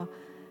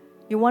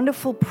your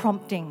wonderful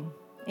prompting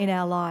in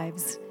our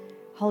lives.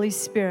 Holy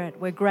Spirit,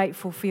 we're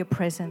grateful for your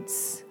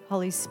presence.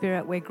 Holy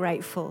Spirit, we're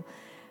grateful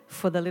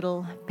for the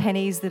little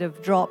pennies that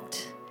have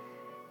dropped,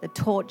 the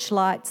torch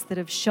lights that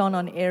have shone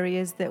on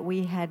areas that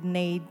we had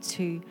need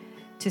to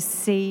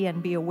see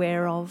and be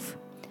aware of.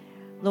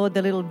 Lord,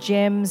 the little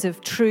gems of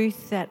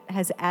truth that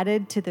has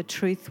added to the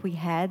truth we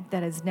had,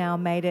 that has now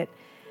made it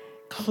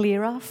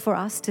clearer for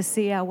us to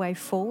see our way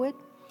forward.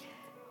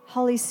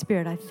 Holy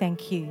Spirit, I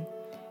thank you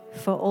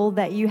for all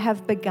that you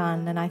have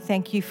begun, and I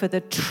thank you for the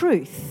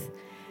truth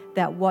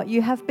that what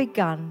you have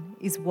begun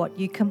is what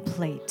you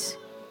complete.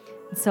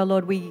 And so,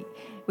 Lord, we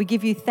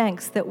give you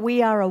thanks that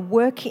we are a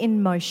work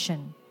in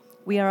motion.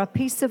 We are a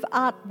piece of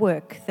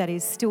artwork that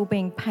is still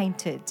being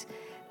painted.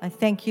 I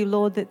thank you,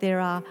 Lord, that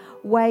there are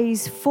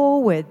ways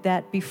forward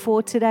that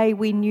before today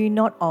we knew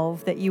not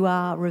of, that you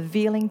are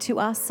revealing to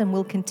us and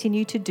will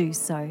continue to do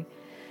so.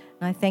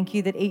 And I thank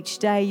you that each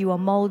day you are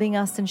molding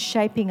us and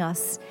shaping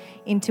us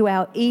into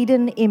our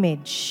Eden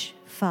image,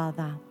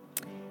 Father.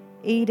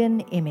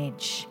 Eden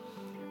image.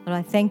 Lord,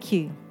 I thank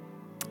you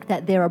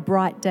that there are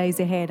bright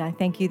days ahead. I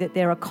thank you that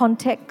there are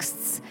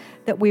contexts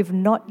that we've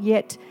not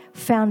yet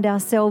found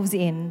ourselves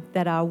in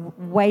that are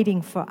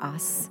waiting for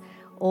us,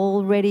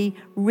 already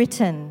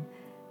written,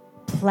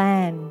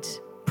 planned,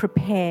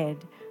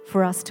 prepared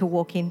for us to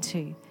walk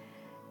into.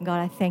 God,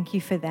 I thank you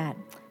for that.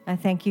 I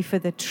thank you for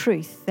the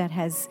truth that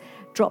has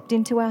dropped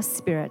into our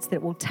spirits,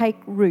 that will take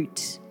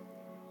root,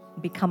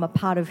 become a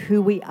part of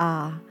who we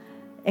are,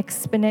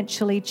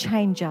 exponentially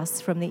change us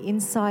from the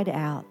inside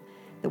out,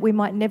 that we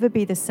might never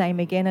be the same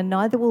again, and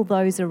neither will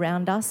those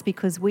around us,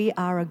 because we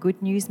are a good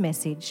news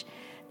message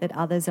that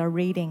others are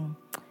reading.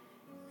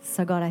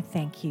 So God, I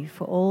thank you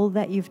for all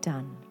that you've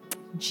done.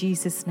 In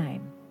Jesus'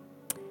 name,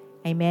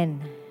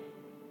 amen.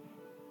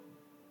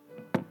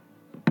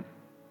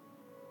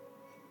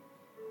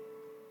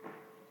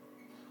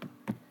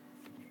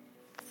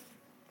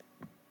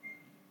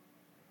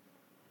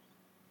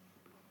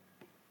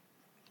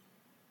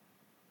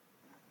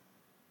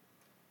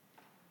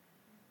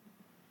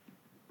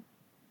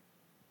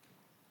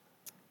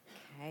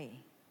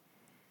 Okay.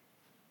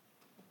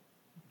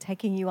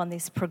 Taking you on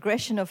this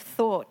progression of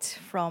thought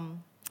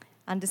from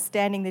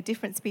understanding the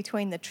difference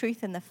between the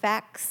truth and the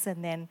facts,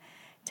 and then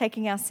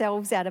taking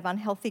ourselves out of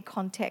unhealthy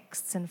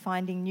contexts and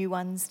finding new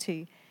ones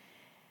to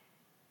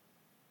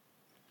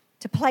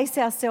place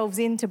ourselves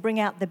in, to bring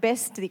out the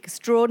best, the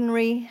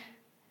extraordinary,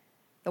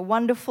 the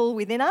wonderful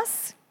within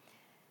us,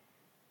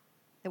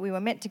 that we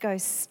were meant to go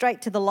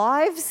straight to the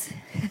lives.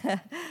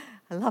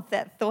 I love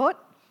that thought.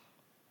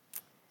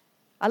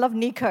 I love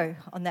Nico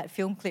on that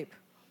film clip.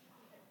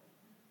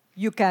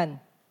 You can.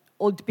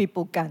 Old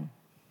people can.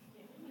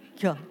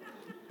 Yeah.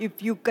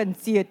 If you can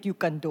see it, you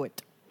can do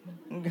it.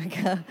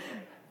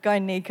 Go,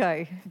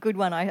 Nico. Good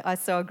one. I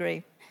so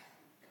agree.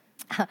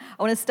 I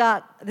want to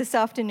start this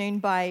afternoon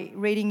by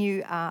reading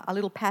you a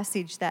little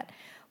passage that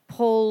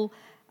Paul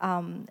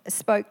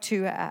spoke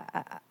to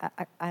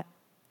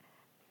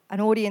an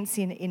audience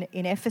in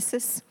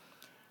Ephesus.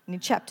 And in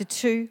chapter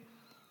 2,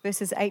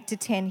 verses 8 to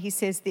 10, he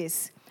says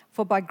this: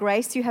 "For by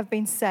grace you have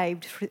been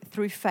saved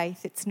through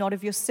faith. It's not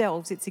of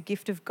yourselves, it's a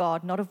gift of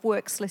God, not of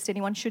works, lest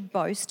anyone should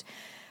boast.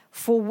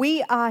 For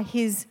we are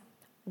his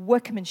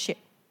workmanship,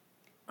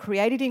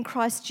 created in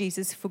Christ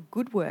Jesus for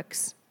good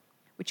works,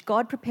 which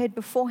God prepared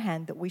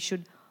beforehand that we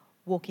should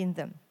walk in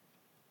them."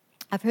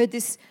 I've heard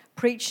this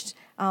preached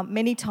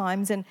many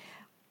times, and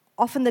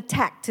often the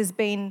tact has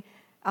been,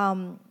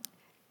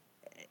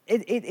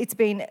 it's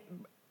been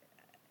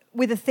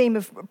with a theme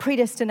of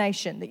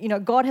predestination,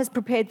 that, God has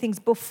prepared things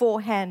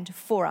beforehand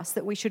for us,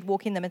 that we should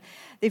walk in them. And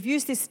they've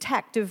used this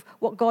tact of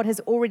what God has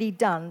already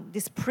done,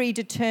 this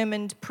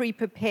predetermined,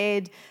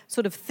 pre-prepared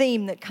sort of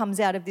theme that comes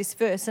out of this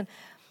verse. And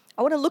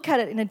I want to look at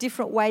it in a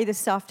different way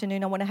this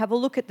afternoon. I want to have a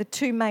look at the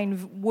two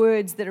main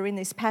words that are in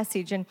this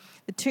passage. And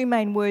the two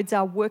main words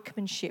are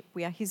workmanship.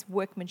 We are his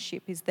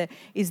workmanship, is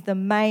the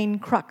main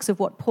crux of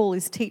what Paul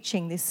is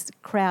teaching this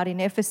crowd in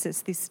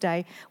Ephesus this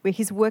day. We're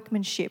his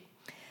workmanship.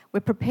 We're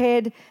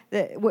prepared,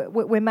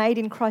 we're made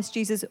in Christ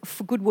Jesus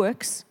for good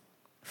works,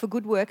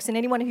 And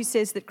anyone who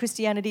says that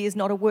Christianity is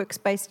not a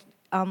works-based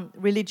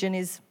religion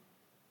is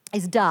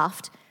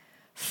daft.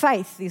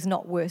 Faith is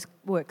not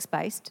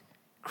works-based.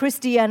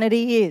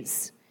 Christianity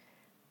is.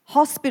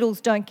 Hospitals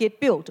don't get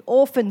built.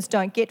 Orphans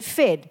don't get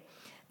fed.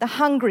 The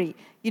hungry,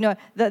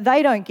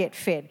 they don't get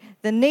fed.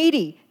 The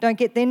needy don't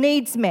get their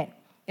needs met.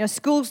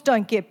 Schools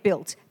don't get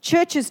built.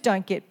 Churches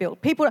don't get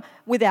built. People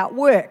without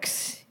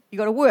works. You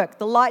got to work.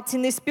 The lights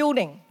in this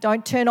building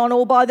don't turn on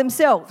all by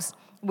themselves.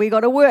 We got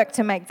to work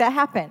to make that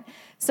happen.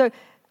 So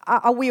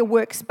are we a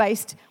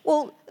works-based?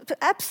 Well,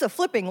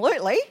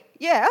 abso-flipping-lutely,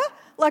 yeah.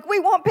 Like, we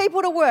want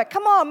people to work.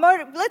 Come on,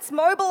 let's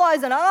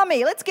mobilize an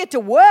army. Let's get to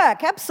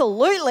work.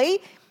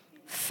 Absolutely.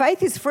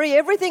 Faith is free.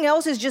 Everything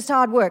else is just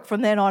hard work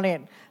from then on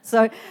in.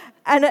 So,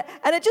 and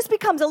it just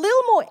becomes a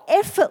little more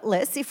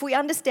effortless if we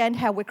understand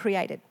how we're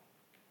created.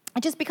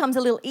 It just becomes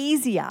a little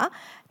easier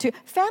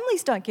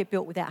families don't get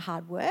built without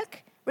hard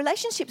work.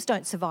 Relationships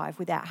don't survive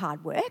without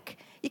hard work.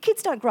 Your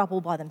kids don't grow up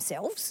all by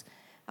themselves.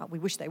 We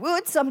wish they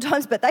would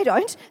sometimes, but they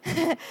don't.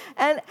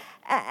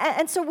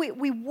 and so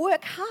we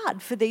work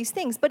hard for these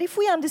things. But if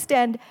we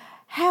understand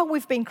how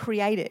we've been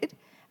created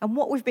and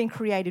what we've been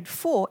created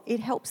for,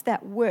 it helps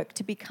that work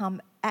to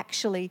become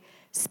actually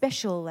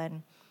special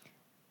and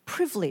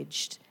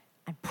privileged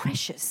and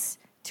precious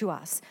to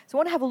us. So I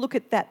want to have a look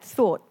at that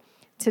thought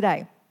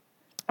today.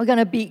 We're going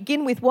to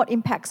begin with what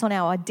impacts on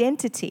our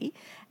identity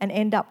and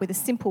end up with a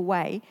simple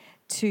way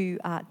to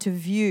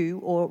view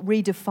or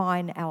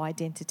redefine our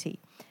identity.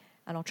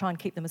 And I'll try and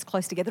keep them as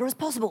close together as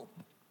possible.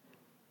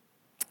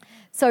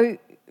 So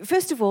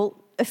first of all,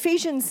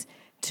 Ephesians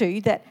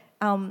 2, that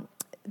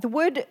the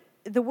word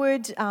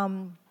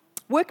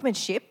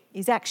workmanship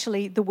is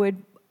actually the word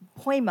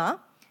poema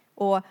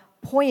or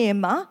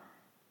poema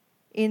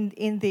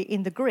in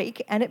the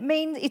Greek, and it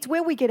means it's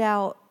where we get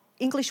our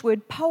English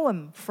word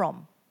poem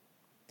from.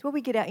 It's where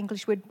we get our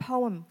English word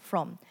poem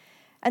from.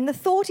 And the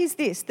thought is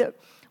this, that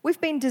we've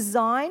been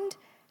designed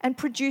and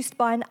produced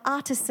by an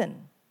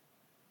artisan.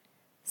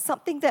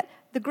 Something that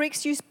the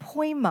Greeks used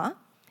poema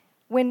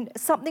when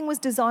something was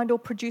designed or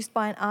produced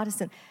by an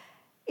artisan.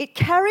 It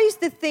carries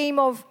the theme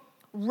of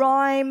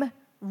rhyme,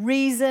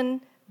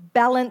 reason,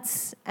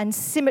 balance, and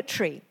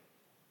symmetry.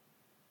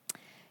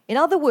 In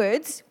other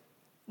words,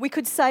 we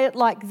could say it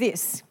like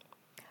this: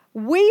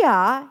 we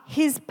are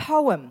his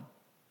poem,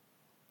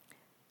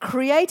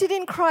 created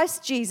in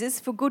Christ Jesus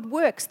for good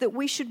works that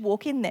we should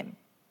walk in them.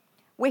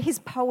 We're his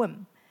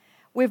poem.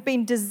 We've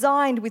been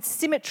designed with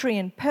symmetry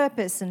and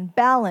purpose and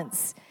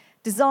balance,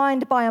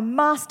 designed by a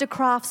master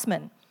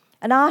craftsman,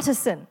 an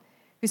artisan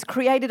who's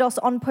created us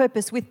on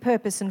purpose, with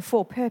purpose and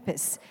for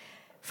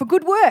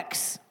good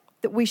works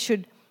that we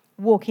should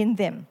walk in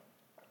them.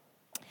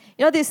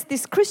 You know,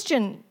 this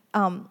Christian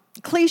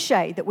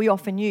cliche that we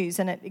often use,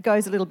 and it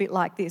goes a little bit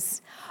like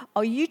this: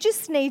 oh, you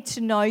just need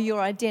to know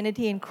your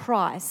identity in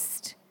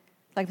Christ.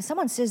 Like, if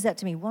someone says that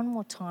to me one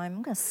more time,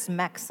 I'm going to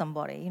smack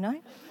somebody, you know?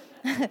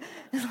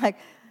 It's like,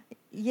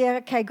 yeah,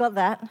 okay, got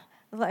that.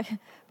 Like,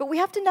 but we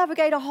have to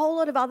navigate a whole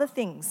lot of other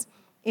things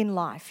in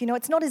life. You know,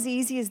 it's not as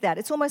easy as that.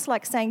 It's almost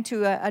like saying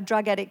to a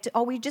drug addict,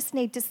 oh, we just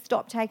need to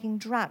stop taking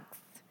drugs.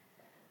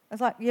 It's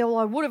like, yeah, well,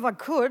 I would if I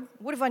could.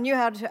 What if I knew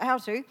how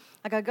to?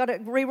 Like, I got to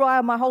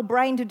rewire my whole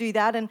brain to do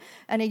that. And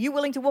are you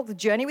willing to walk the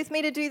journey with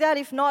me to do that?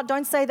 If not,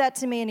 don't say that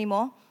to me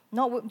anymore.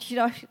 Not, you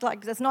know,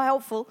 like, that's not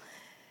helpful.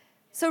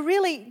 So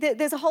really,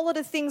 there's a whole lot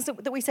of things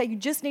that we say, you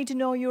just need to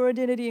know your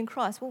identity in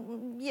Christ. Well,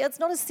 yeah, it's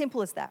not as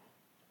simple as that.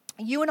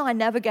 You and I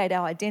navigate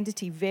our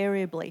identity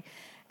variably,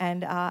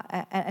 and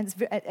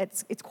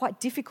it's quite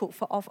difficult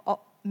for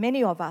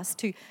many of us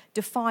to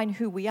define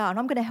who we are. And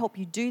I'm going to help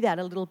you do that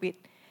a little bit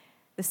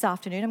this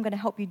afternoon. I'm going to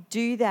help you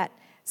do that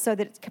so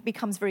that it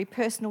becomes very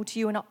personal to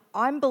you. And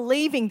I'm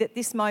believing that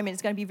this moment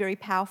is going to be very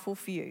powerful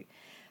for you.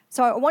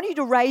 So I want you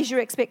to raise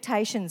your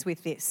expectations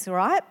with this, all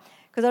right?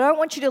 Because I don't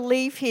want you to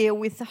leave here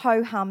with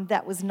ho-hum,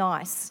 that was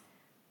nice.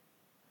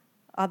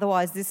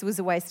 Otherwise, this was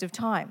a waste of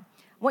time.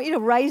 I want you to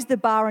raise the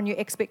bar on your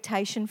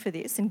expectation for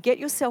this and get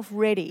yourself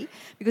ready,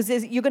 because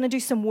you're going to do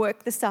some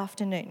work this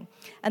afternoon.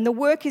 And the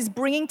work is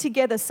bringing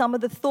together some of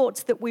the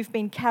thoughts that we've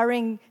been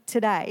carrying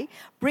today,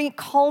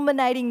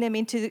 culminating them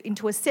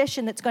into a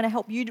session that's going to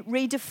help you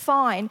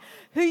redefine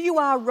who you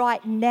are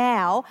right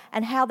now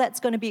and how that's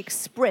going to be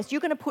expressed.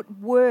 You're going to put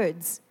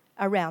words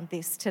around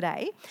this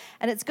today,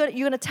 and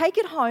you're going to take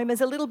it home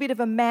as a little bit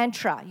of a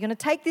mantra. You're going to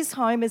take this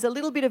home as a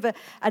little bit of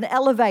an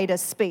elevator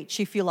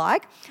speech, if you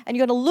like, and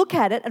you're going to look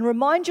at it and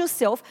remind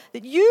yourself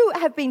that you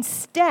have been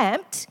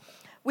stamped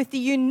with the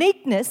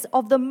uniqueness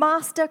of the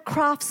master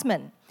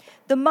craftsman,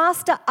 the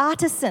master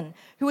artisan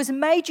who has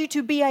made you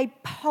to be a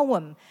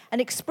poem, an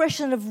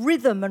expression of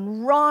rhythm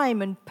and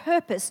rhyme and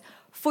purpose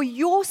for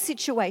your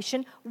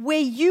situation where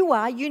you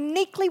are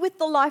uniquely with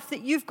the life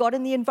that you've got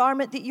and the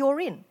environment that you're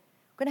in.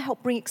 Going to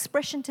help bring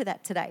expression to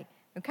that today,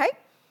 okay?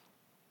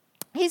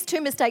 Here's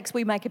two mistakes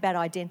we make about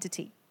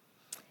identity.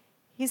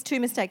 Here's two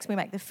mistakes we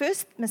make. The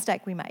first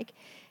mistake we make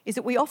is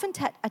that we often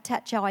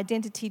attach our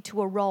identity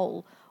to a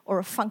role or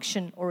a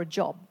function or a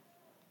job,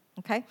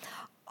 okay?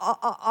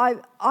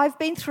 I've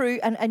been through,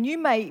 and you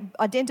may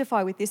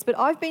identify with this, but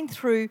I've been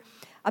through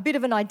a bit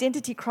of an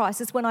identity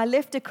crisis when I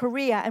left a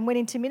career and went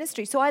into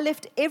ministry. So I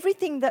left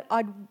everything that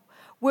I'd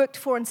worked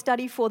for and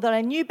studied for, that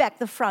I knew back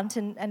the front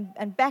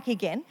and back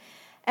again,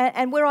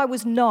 and where I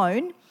was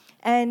known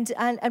and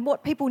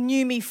what people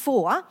knew me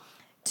for,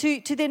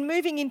 to then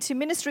moving into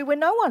ministry where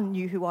no one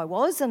knew who I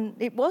was, and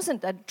it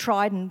wasn't a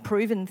tried and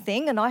proven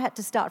thing, and I had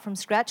to start from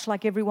scratch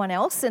like everyone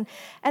else, and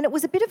it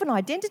was a bit of an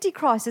identity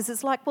crisis.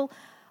 It's like, well,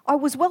 I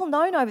was well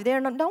known over there,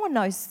 and no one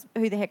knows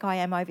who the heck I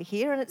am over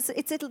here, and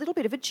it's a little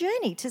bit of a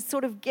journey to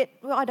sort of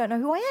I don't know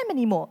who I am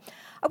anymore.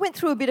 I went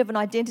through a bit of an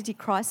identity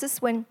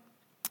crisis when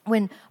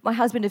my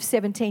husband of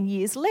 17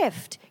 years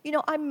left. You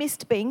know, I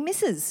missed being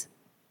Mrs.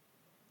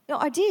 No,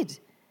 I did.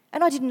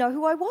 And I didn't know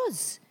who I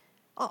was.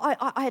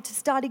 I had to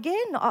start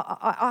again.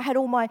 I had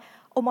all my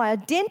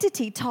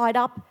identity tied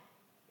up,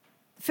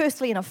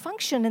 firstly in a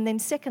function and then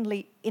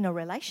secondly in a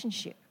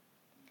relationship.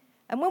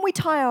 And when we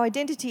tie our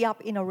identity up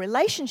in a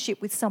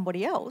relationship with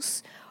somebody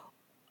else,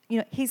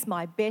 he's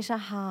my better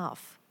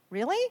half.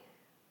 Really?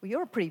 Well,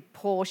 you're a pretty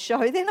poor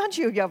show then, aren't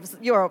you?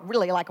 You're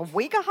really like a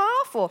weaker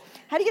half? Or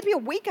how do you get to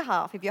be a weaker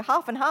half? If you're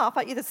half and half,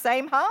 aren't you the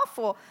same half?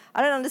 Or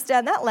I don't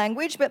understand that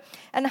language.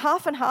 And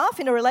half and half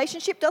in a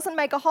relationship doesn't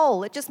make a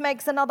whole. It just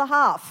makes another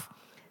half.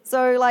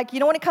 So you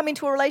don't want to come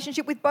into a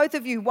relationship with both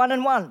of you, one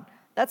and one.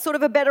 That's sort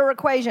of a better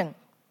equation.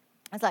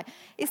 It's like,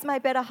 is my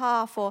better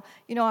half, or,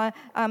 is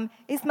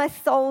my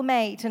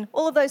soulmate, and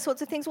all of those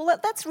sorts of things. Well,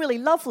 that's really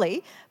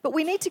lovely, but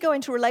we need to go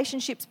into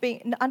relationships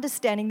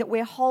understanding that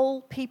we're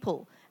whole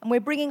people, and we're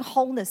bringing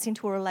wholeness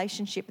into a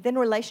relationship. Then a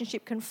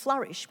relationship can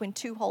flourish when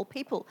two whole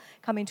people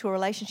come into a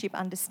relationship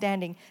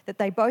understanding that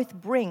they both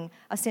bring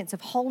a sense of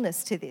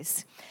wholeness to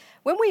this.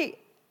 When we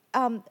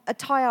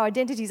tie our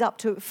identities up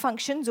to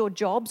functions or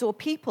jobs or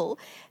people,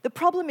 the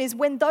problem is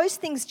when those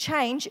things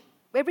change,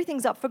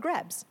 everything's up for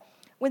grabs.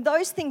 When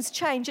those things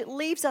change, it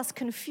leaves us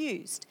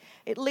confused.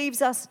 It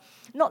leaves us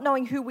not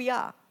knowing who we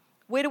are.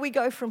 Where do we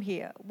go from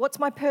here? What's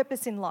my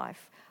purpose in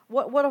life?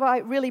 What have I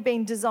really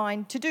been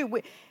designed to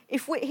do?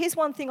 Here's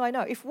one thing I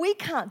know. If we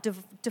can't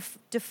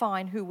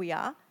define who we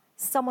are,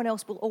 someone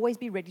else will always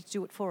be ready to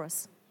do it for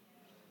us.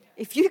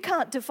 If you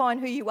can't define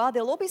who you are,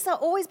 there'll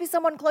always be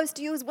someone close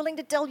to you who's willing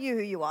to tell you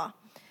who you are.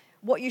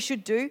 What you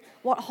should do,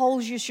 what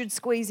holes you should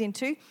squeeze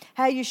into,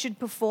 how you should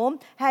perform,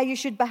 how you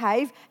should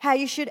behave, how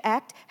you should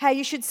act, how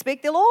you should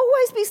speak. There'll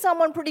always be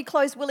someone pretty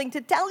close willing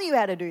to tell you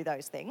how to do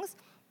those things.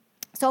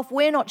 So if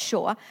we're not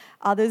sure,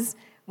 others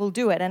will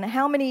do it. And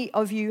how many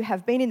of you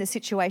have been in the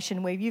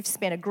situation where you've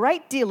spent a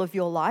great deal of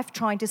your life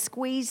trying to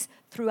squeeze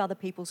through other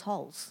people's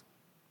holes?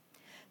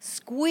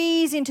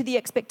 Squeeze into the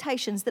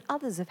expectations that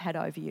others have had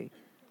over you.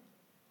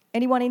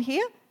 Anyone in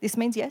here? This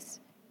means yes.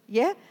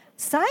 Yeah?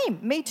 Same.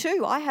 Me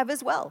too. I have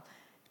as well.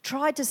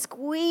 Tried to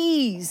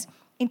squeeze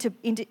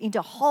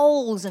into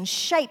holes and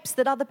shapes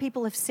that other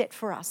people have set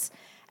for us.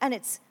 And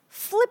it's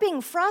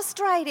flipping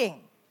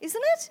frustrating,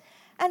 isn't it?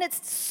 And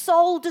it's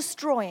soul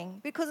destroying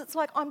because it's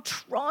like I'm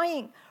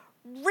trying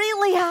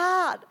really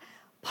hard,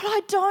 but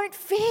I don't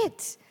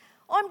fit.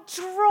 I'm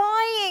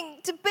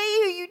trying to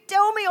be who you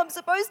tell me I'm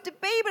supposed to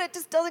be, but it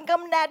just doesn't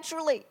come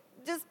naturally.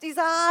 Just is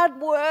hard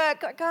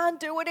work. I can't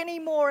do it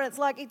anymore. And it's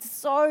like it's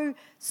so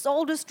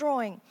soul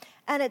destroying.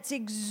 And it's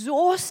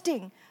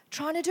exhausting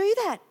trying to do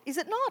that, is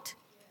it not?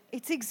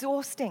 It's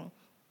exhausting.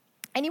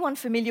 Anyone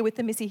familiar with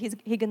the Missy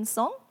Higgins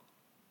song?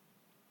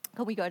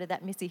 Can we go to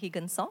that Missy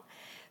Higgins song?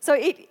 So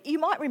you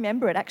might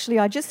remember it. Actually,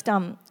 I just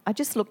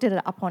looked it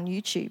up on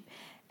YouTube,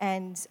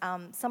 and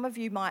some of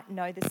you might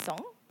know this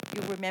song.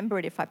 You'll remember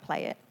it if I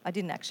play it. I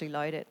didn't actually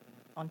load it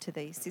onto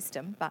the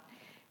system, but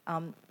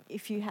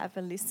if you have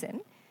a listen,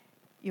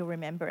 you'll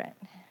remember it.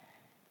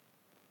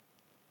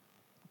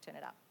 Turn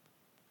it up.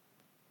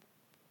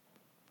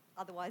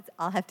 Otherwise,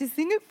 I'll have to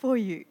sing it for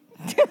you.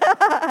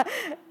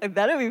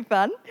 That'll be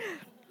fun.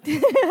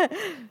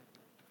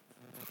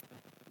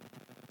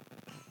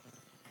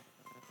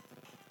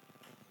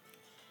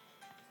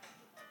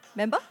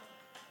 Remember?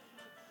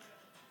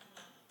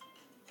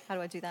 How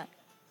do I do that?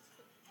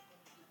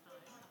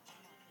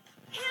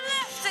 He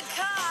left a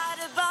card,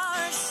 a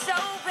bar of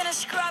soap, and a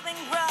scrubbing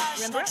brush.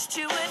 Remember? Next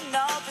to a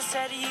note that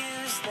said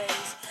use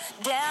these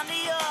down to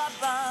your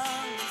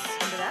bones.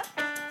 Remember that?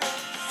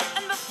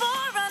 And before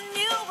I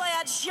knew I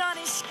had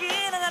shiny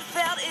skin and it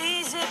felt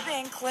easy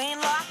being clean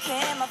like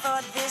him, I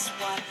thought this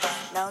one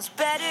knows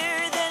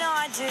better than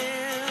I do.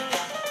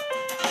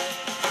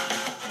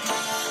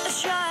 A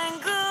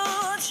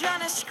triangle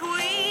trying to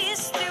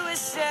squeeze through a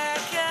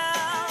circle.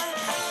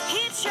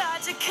 He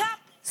tried to cut.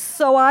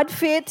 So I'd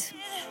fit.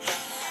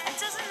 And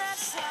doesn't that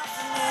sound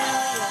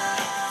familiar?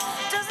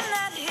 Doesn't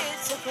that hit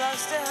so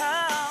close to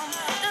home?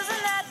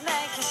 Doesn't that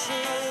make you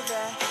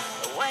shiver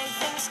the way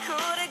things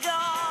could have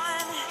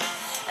gone?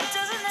 And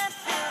doesn't that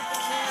feel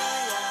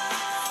peculiar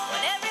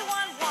when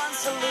everyone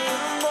wants a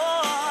little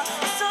more?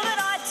 So that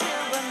I do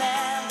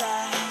remember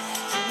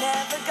to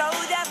never go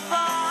that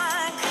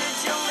far. Could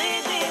you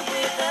leave me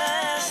with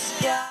a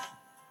scar?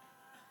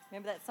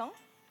 Remember that song?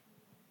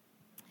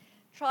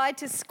 Tried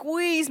to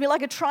squeeze me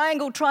like a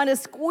triangle, trying to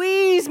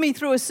squeeze me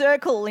through a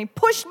circle and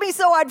pushed me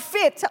so I'd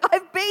fit.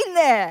 I've been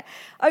there.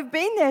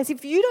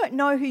 If you don't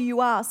know who you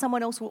are,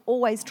 someone else will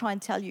always try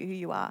and tell you who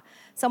you are.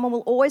 Someone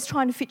will always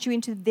try and fit you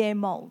into their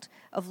mould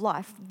of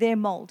life, their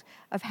mould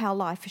of how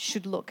life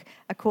should look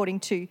according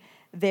to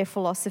their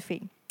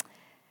philosophy.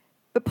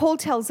 But Paul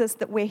tells us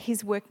that we're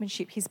his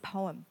workmanship, his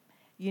poem,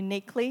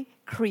 uniquely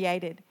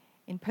created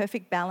in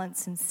perfect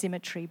balance and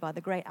symmetry by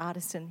the great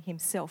artisan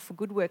himself for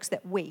good works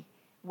that we,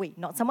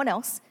 not someone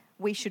else,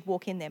 we should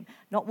walk in them.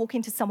 Not walk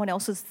into someone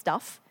else's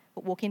stuff,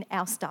 but walk in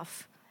our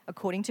stuff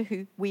according to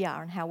who we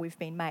are and how we've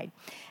been made.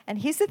 And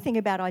here's the thing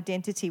about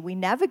identity. We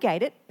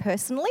navigate it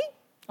personally,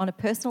 on a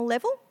personal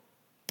level,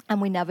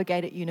 and we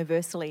navigate it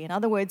universally. In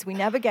other words, we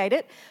navigate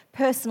it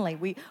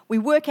personally. We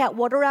work out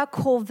what are our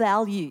core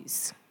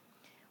values.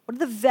 What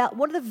are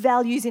the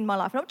values in my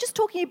life? And I'm not just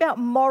talking about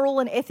moral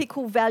and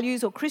ethical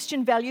values or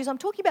Christian values. I'm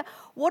talking about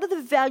what are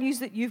the values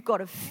that you've got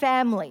of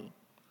family,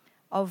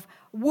 of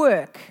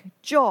work,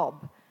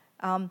 job,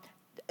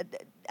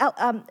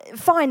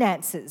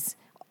 finances,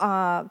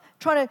 trying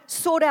to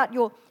sort out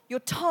your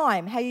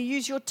time, how you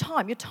use your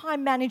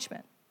time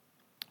management.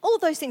 All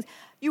of those things.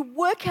 You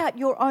work out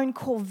your own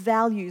core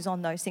values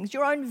on those things.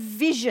 Your own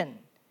vision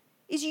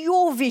is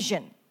your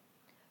vision.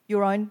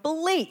 Your own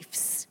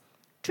beliefs,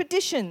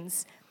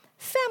 traditions,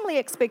 family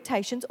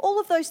expectations, all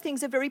of those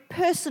things are very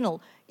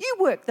personal. You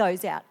work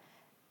those out.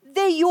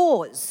 They're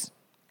yours.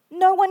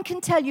 No one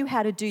can tell you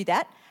how to do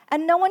that,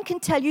 and no one can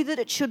tell you that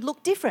it should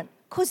look different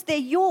because they're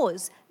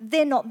yours.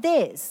 They're not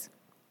theirs.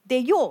 They're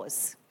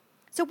yours.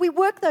 So we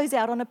work those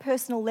out on a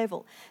personal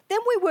level. Then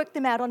we work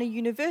them out on a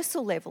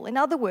universal level. In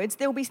other words,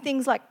 there will be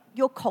things like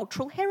your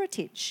cultural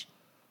heritage.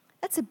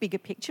 That's a bigger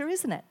picture,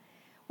 isn't it?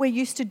 We're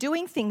used to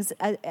doing things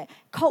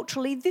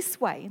culturally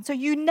this way. And so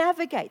you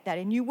navigate that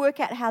and you work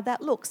out how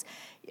that looks.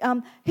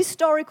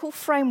 Historical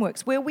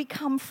frameworks, where we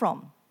come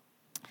from.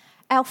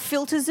 Our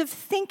filters of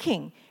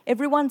thinking.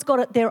 Everyone's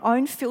got their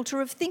own filter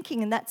of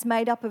thinking, and that's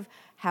made up of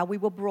how we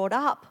were brought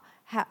up,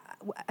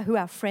 who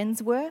our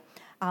friends were,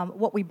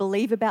 what we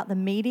believe about the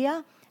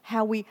media,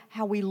 how we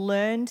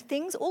learned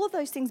things. All of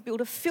those things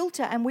build a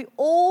filter, and we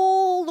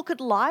all look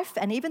at life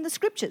and even the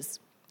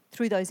scriptures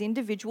through those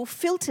individual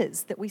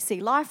filters that we see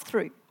life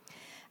through.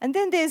 And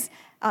then there's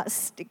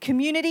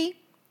community,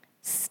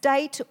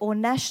 state or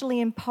nationally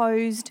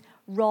imposed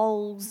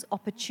roles,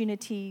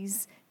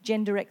 opportunities,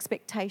 gender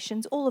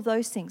expectations, all of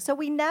those things. So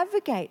we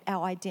navigate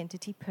our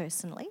identity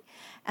personally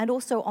and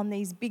also on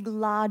these big,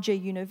 larger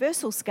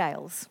universal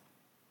scales.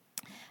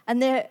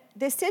 And they're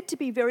said to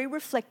be very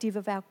reflective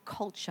of our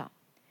culture.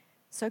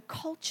 So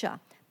culture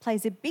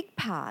plays a big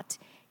part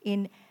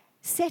in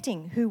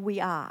setting who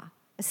we are,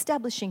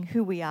 establishing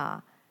who we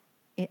are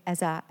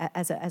as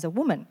a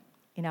woman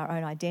in our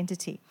own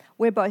identity.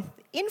 We're both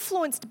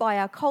influenced by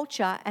our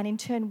culture, and in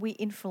turn we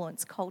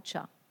influence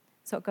culture.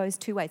 So it goes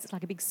two ways. It's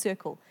like a big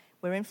circle.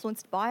 We're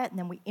influenced by it, and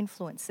then we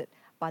influence it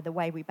by the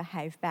way we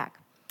behave back.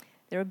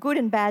 There are good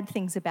and bad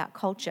things about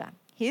culture.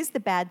 Here's the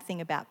bad thing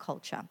about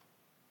culture.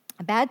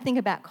 A bad thing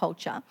about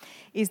culture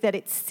is that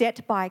it's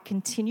set by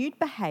continued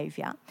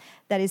behaviour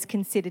that is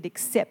considered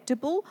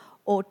acceptable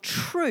or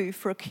true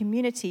for a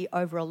community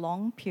over a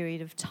long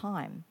period of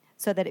time,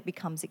 so that it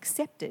becomes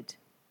accepted.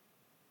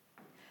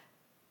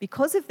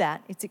 Because of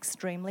that, it's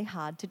extremely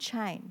hard to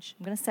change.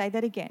 I'm going to say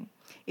that again.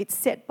 It's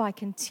set by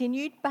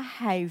continued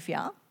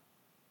behaviour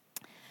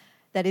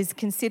that is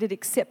considered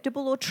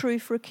acceptable or true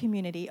for a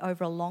community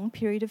over a long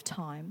period of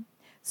time,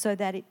 so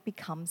that it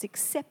becomes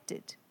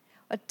accepted.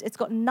 It's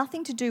got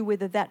nothing to do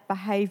whether that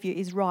behaviour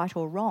is right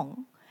or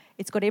wrong.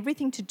 It's got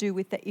everything to do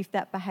with if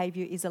that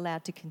behaviour is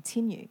allowed to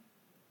continue.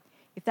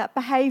 If that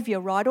behaviour,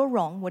 right or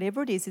wrong,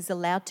 whatever it is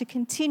allowed to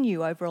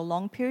continue over a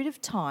long period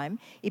of time,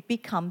 it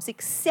becomes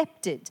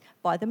accepted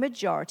by the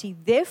majority,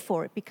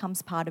 therefore it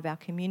becomes part of our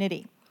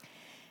community.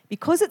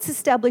 Because it's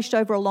established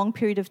over a long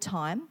period of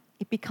time,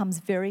 it becomes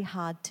very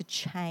hard to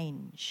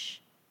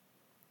change.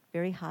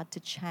 Very hard to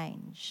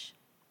change.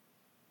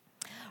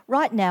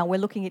 Right now, we're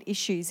looking at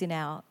issues in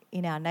our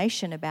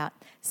nation about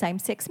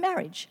same-sex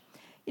marriage.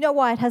 You know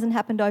why it hasn't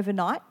happened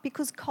overnight?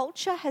 Because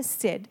culture has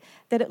said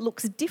that it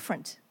looks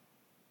different.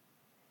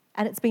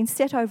 And it's been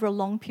set over a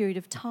long period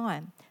of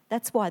time.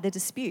 That's why the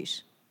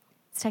dispute.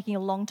 It's taking a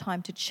long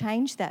time to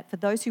change that. For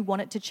those who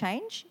want it to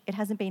change, it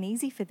hasn't been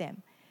easy for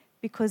them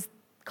because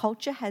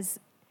culture has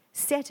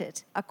set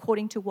it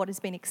according to what has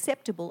been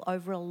acceptable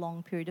over a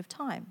long period of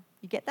time.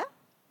 You get that?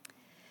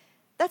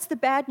 That's the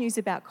bad news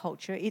about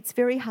culture. It's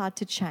very hard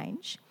to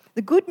change.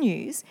 The good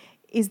news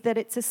is that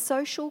it's a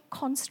social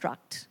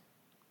construct.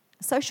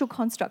 A social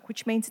construct,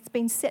 which means it's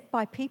been set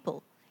by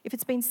people. If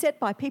it's been set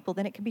by people,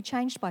 then it can be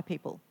changed by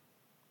people.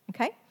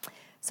 Okay?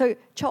 So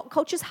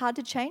culture's hard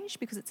to change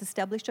because it's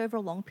established over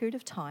a long period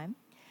of time,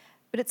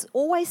 but it's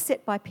always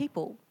set by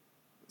people,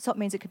 so it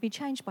means it could be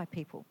changed by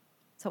people.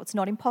 So it's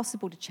not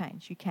impossible to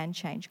change. You can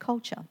change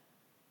culture.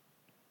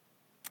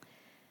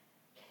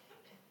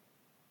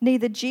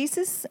 Neither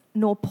Jesus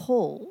nor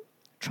Paul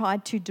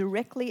tried to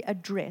directly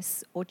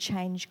address or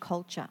change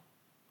culture.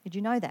 Did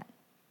you know that?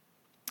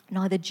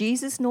 Neither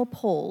Jesus nor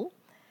Paul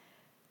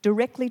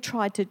directly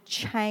tried to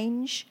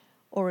change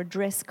or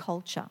address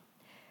culture.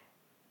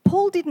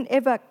 Paul didn't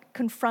ever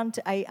confront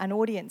an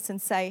audience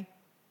and say,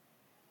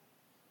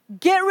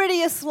 "Get rid of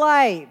your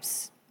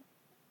slaves.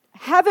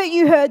 Haven't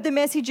you heard the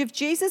message of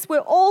Jesus? We're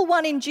all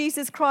one in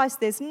Jesus Christ.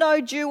 There's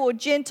no Jew or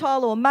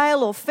Gentile or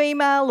male or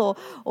female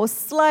or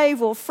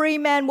slave or free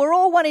man. We're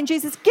all one in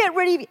Jesus. Get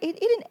rid of it." He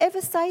didn't ever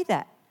say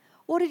that.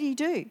 What did he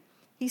do?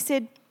 He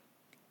said,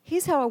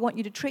 "Here's how I want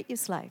you to treat your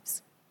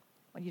slaves.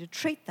 I want you to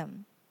treat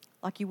them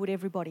like you would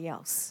everybody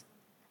else."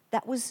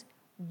 That was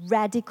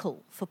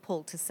radical for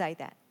Paul to say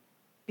that,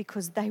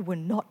 because they were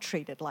not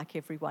treated like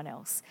everyone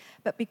else.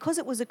 But because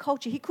it was a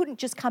culture, he couldn't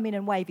just come in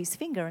and wave his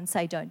finger and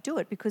say, "Don't do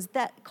it," because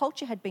that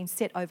culture had been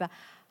set over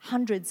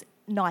hundreds,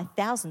 nigh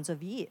thousands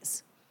of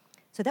years.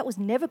 So that was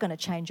never going to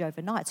change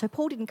overnight. So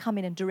Paul didn't come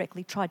in and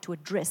directly try to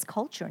address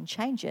culture and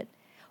change it.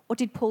 What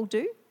did Paul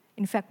do?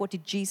 In fact, what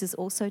did Jesus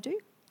also do?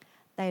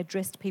 they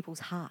addressed people's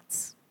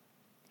hearts.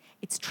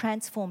 It's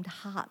transformed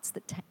hearts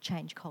that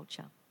change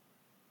culture.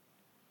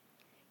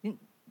 He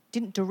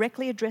didn't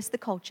directly address the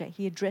culture,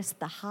 he addressed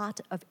the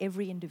heart of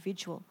every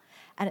individual.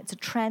 And it's a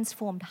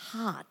transformed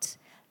heart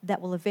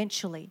that will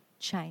eventually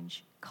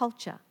change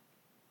culture.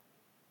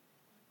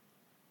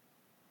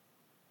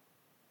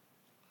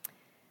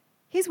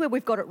 Here's where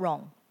we've got it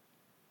wrong.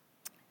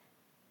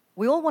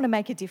 We all want to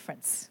make a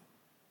difference.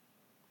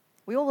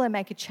 We all want to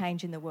make a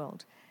change in the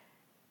world.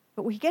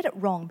 But we get it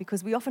wrong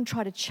because we often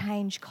try to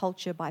change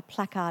culture by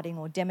placarding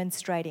or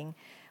demonstrating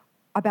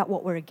about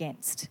what we're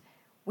against.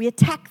 We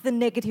attack the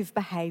negative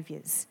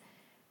behaviours.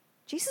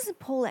 Jesus and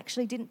Paul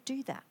actually didn't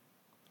do that.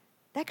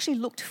 They actually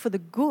looked for the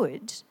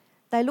good.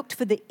 They looked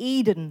for the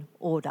Eden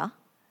order,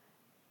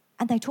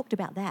 and they talked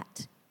about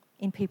that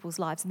in people's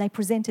lives, and they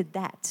presented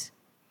that.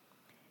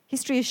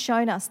 History has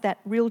shown us that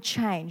real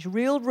change,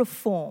 real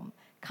reform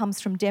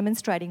comes from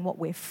demonstrating what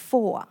we're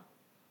for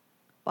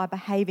by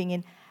behaving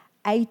in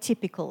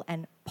atypical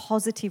and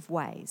positive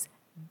ways.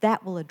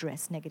 That will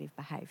address negative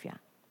behaviour.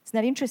 Isn't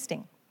that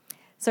interesting?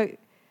 So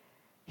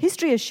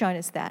history has shown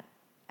us that,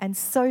 and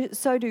so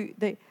do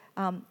the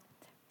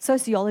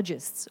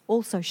sociologists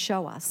also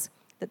show us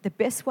that the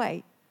best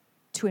way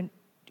to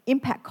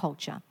impact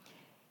culture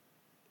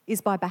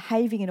is by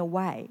behaving in a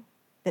way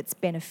that's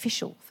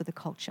beneficial for the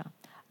culture,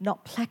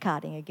 not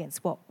placarding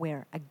against what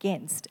we're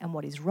against and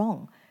what is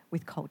wrong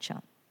with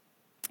culture.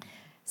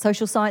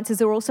 Social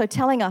sciences are also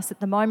telling us at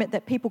the moment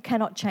that people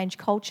cannot change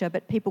culture,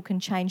 but people can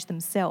change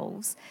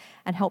themselves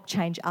and help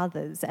change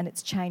others, and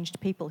it's changed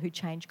people who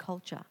change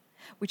culture,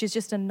 which is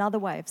just another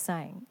way of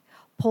saying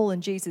Paul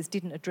and Jesus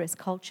didn't address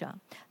culture,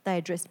 they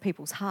addressed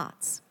people's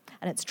hearts,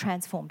 and it's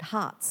transformed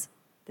hearts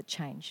that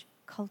change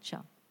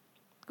culture.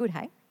 Good,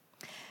 hey?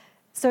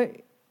 So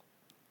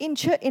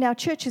in our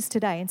churches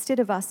today, instead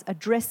of us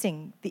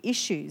addressing the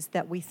issues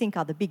that we think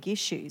are the big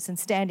issues and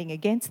standing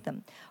against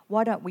them,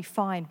 why don't we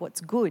find what's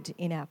good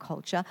in our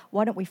culture?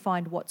 Why don't we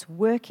find what's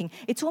working?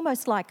 It's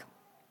almost like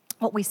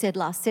what we said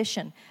last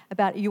session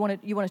about you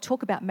want to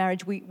talk about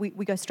marriage, we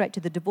go straight to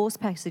the divorce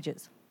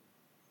passages.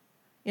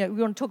 You know,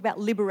 we want to talk about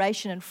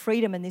liberation and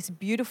freedom and this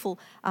beautiful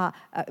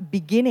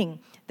beginning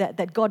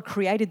that God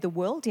created the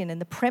world in,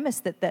 and the premise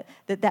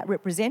that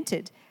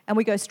represented, and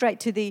we go straight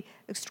to the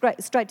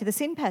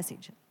sin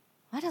passage.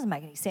 That doesn't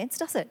make any sense,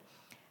 does it?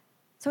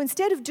 So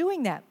instead of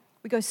doing that,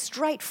 we go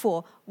straight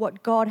for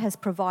what God has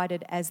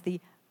provided as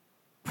the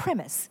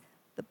premise,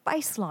 the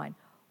baseline.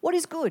 What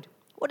is good?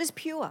 What is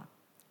pure?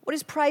 What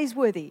is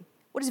praiseworthy?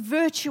 What is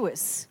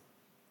virtuous?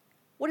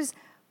 What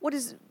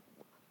does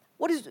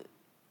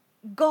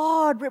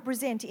God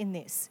represent in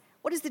this?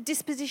 What is the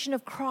disposition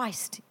of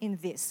Christ in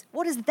this?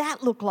 What does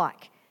that look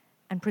like?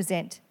 And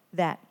present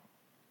that.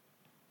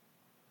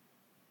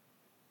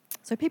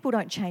 So people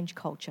don't change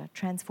culture.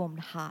 Transformed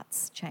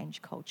hearts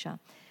change culture.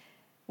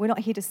 We're not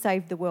here to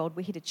save the world.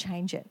 We're here to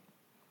change it.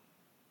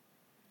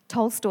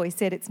 Tolstoy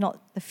said it's not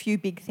the few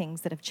big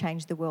things that have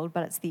changed the world,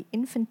 but it's the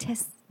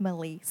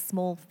infinitesimally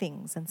small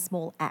things and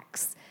small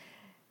acts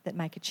that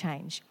make a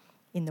change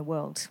in the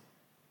world.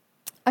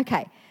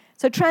 Okay,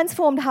 so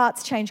transformed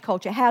hearts change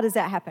culture. How does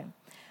that happen?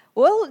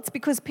 Well, it's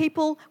because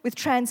people with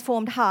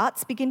transformed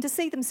hearts begin to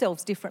see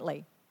themselves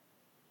differently.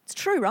 It's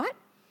true, right?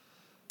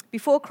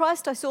 Before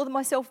Christ, I saw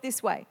myself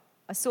this way.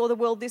 I saw the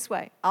world this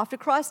way. After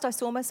Christ, I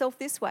saw myself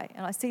this way,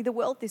 and I see the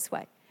world this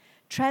way.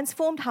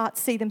 Transformed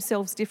hearts see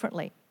themselves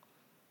differently.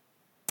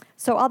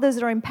 So others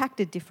are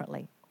impacted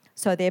differently.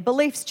 So their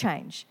beliefs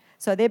change.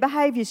 So their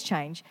behaviours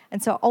change.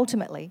 And so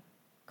ultimately,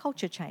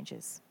 culture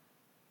changes.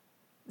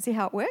 See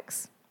how it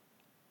works?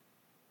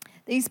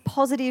 These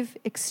positive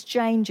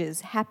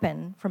exchanges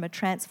happen from a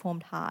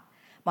transformed heart.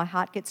 My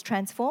heart gets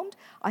transformed.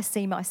 I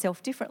see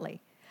myself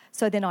differently.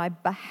 So then I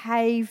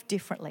behave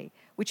differently,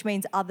 which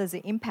means others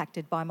are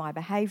impacted by my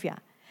behaviour.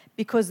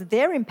 Because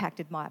they're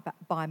impacted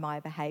by my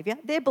behaviour,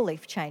 their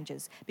belief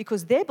changes.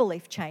 Because their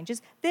belief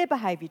changes, their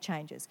behaviour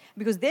changes.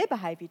 Because their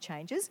behaviour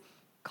changes,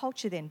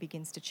 culture then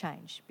begins to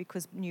change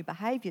because new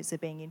behaviours are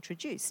being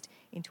introduced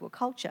into a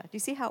culture. Do you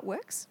see how it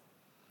works?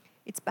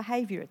 It's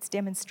behaviour, it's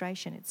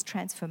demonstration, it's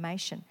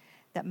transformation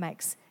that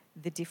makes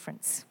the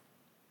difference.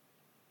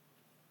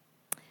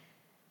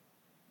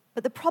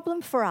 But the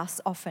problem for us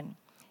often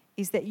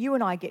is that you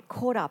and I get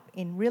caught up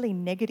in really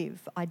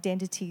negative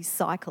identity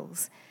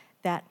cycles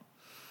that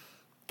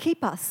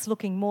keep us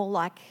looking more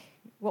like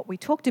what we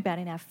talked about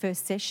in our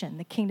first session,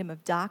 the kingdom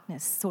of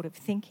darkness sort of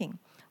thinking.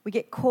 We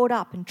get caught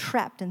up and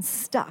trapped and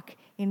stuck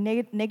in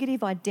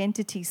negative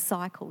identity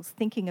cycles,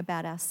 thinking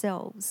about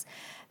ourselves,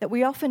 that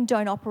we often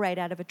don't operate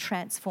out of a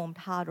transformed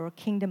heart or a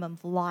kingdom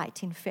of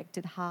light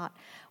infected heart.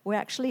 We're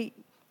actually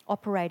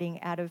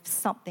operating out of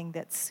something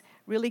that's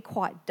really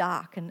quite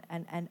dark and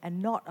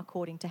not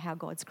according to how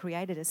God's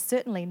created us.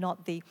 Certainly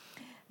not the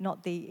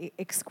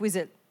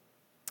exquisite,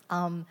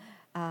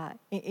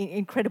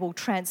 incredible,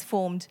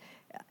 transformed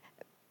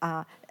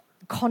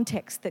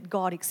context that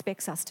God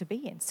expects us to be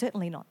in.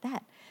 Certainly not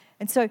that.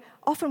 And so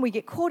often we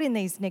get caught in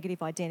these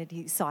negative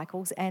identity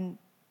cycles and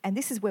And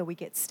this is where we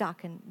get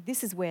stuck, and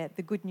this is where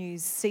the good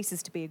news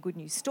ceases to be a good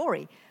news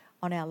story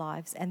on our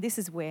lives, and this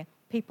is where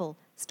people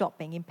stop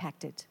being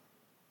impacted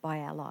by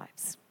our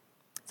lives.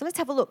 So let's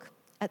have a look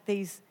at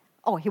these.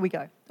 Oh, here we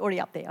go, already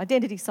up there,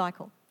 identity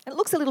cycle. And it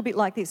looks a little bit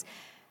like this.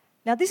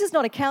 Now, this is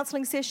not a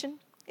counselling session.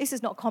 This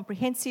is not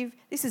comprehensive.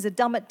 This is a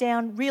dumb it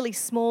down, really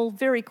small,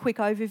 very quick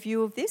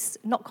overview of this,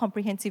 not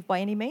comprehensive by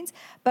any means,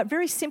 but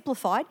very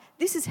simplified.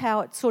 This is how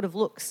it sort of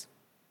looks.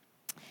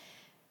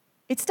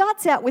 It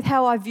starts out with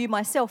how I view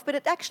myself, but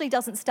it actually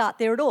doesn't start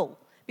there at all,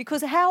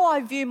 because how I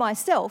view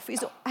myself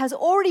has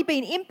already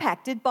been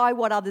impacted by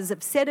what others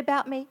have said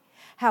about me,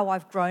 how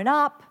I've grown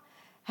up,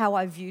 how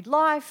I viewed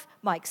life,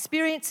 my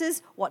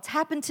experiences, what's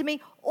happened to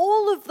me.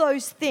 All of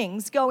those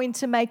things go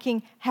into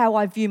making how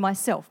I view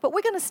myself. But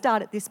we're going to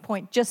start at this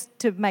point just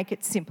to make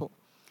it simple.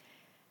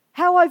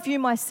 How I view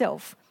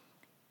myself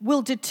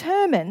will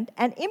determine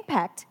and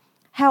impact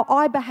how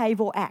I behave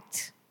or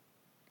act.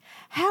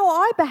 How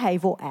I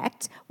behave or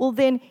act will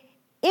then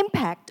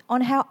impact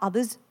on how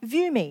others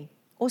view me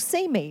or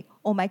see me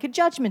or make a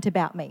judgment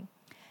about me.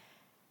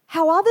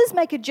 How others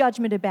make a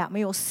judgment about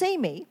me or see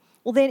me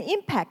will then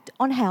impact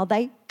on how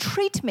they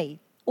treat me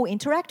or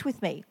interact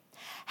with me.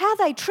 How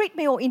they treat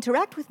me or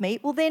interact with me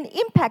will then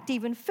impact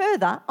even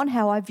further on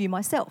how I view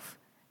myself.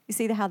 You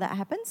see how that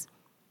happens?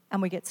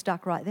 And we get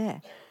stuck right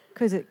there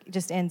because it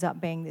just ends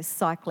up being this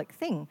cyclic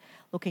thing,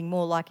 looking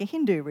more like a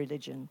Hindu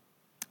religion.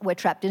 We're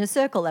trapped in a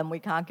circle and we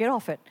can't get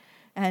off it.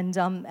 And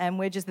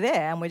we're just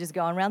there and we're just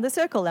going around the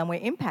circle and we're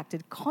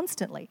impacted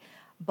constantly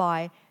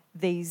by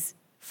these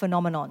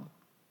phenomenon.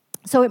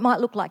 So it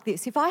might look like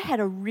this. If I had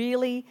a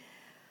really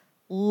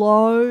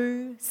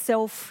low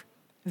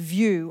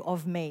self-view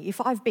of me, if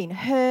I've been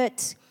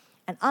hurt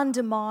and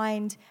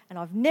undermined and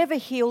I've never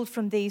healed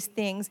from these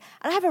things,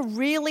 and I have a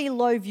really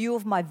low view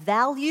of my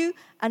value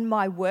and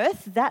my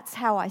worth, that's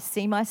how I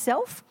see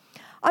myself,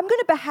 I'm going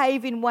to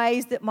behave in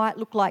ways that might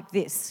look like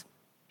this.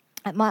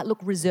 It might look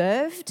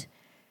reserved.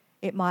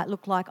 It might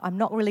look like I'm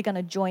not really going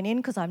to join in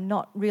because I'm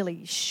not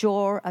really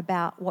sure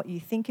about what you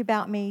think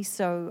about me,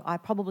 so I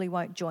probably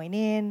won't join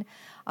in.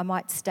 I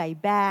might stay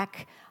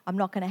back. I'm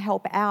not going to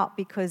help out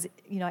because,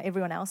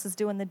 everyone else is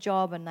doing the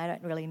job and they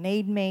don't really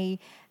need me.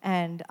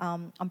 And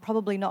I'm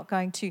probably not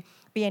going to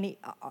be any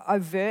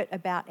overt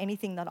about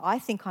anything that I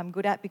think I'm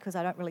good at because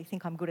I don't really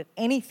think I'm good at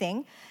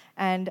anything.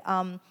 And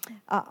I'm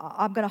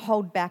going to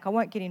hold back. I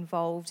won't get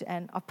involved,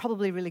 and I've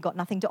probably really got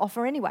nothing to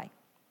offer anyway.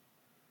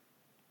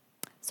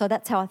 So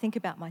that's how I think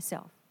about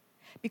myself.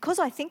 Because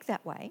I think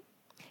that way,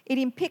 it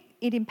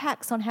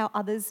impacts on how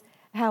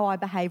I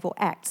behave or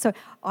act. So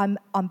I'm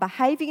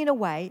behaving in a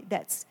way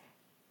that's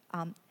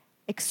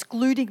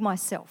excluding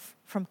myself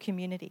from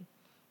community.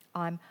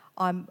 I'm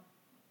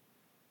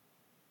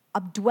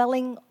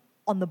dwelling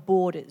on the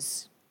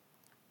borders.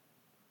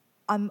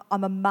 I'm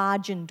a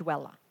margin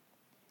dweller.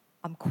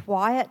 I'm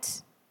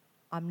quiet,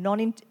 I'm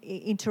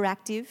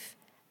non-interactive,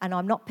 and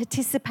I'm not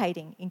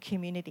participating in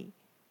community.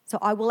 So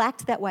I will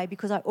act that way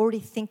because I already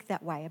think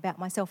that way about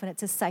myself and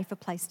it's a safer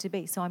place to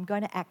be. So I'm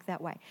going to act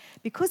that way.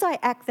 Because I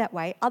act that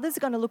way, others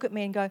are going to look at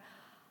me and go,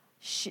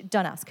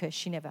 don't ask her,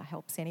 she never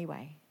helps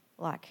anyway.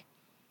 Like,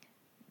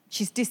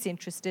 she's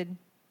disinterested,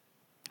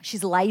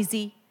 she's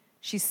lazy,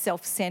 she's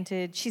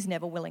self-centered, she's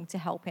never willing to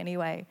help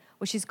anyway.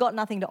 Or she's got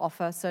nothing to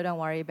offer, so don't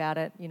worry about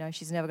it.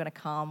 She's never going to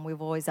come.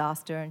 We've always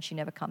asked her and she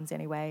never comes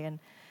anyway. And,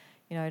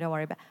 don't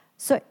worry about it.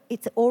 So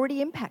it's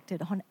already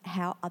impacted on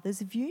how others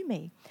view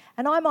me.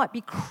 And I might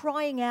be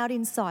crying out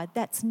inside,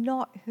 that's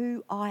not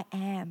who I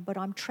am, but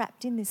I'm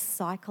trapped in this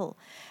cycle.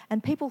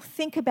 And people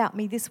think about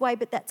me this way,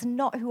 but that's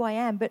not who I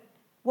am. But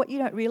what you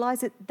don't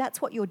realise is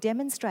that's what you're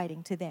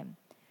demonstrating to them.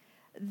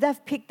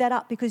 They've picked that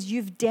up because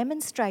you've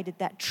demonstrated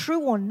that.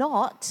 True or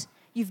not,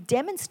 you've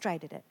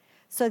demonstrated it.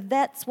 So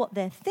that's what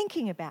they're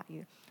thinking about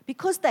you.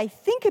 Because they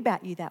think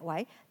about you that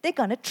way, they're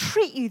going to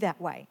treat you that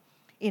way.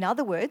 In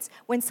other words,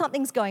 when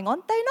something's going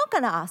on, they're not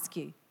going to ask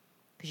you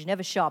because you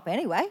never show up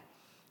anyway.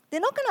 They're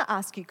not going to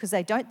ask you because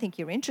they don't think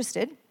you're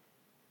interested.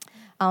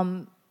 You're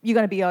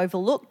going to be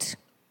overlooked.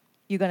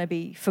 You're going to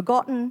be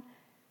forgotten.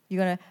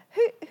 You're going to...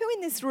 Who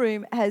in this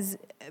room has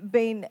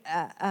been,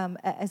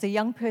 as a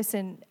young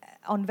person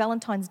on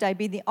Valentine's Day,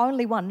 be the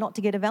only one not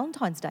to get a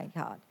Valentine's Day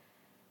card?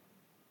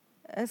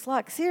 It's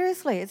like,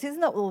 seriously,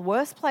 isn't that the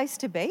worst place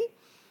to be?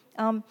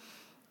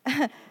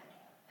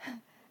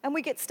 And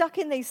we get stuck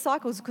in these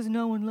cycles because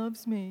no one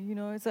loves me,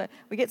 So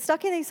we get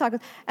stuck in these cycles.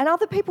 And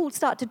other people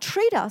start to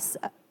treat us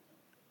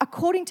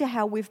according to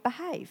how we've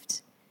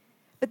behaved.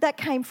 But that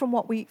came from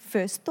what we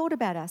first thought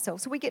about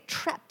ourselves. So we get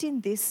trapped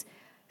in this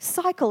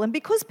cycle. And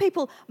because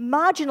people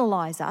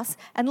marginalise us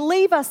and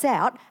leave us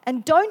out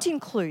and don't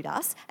include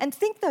us and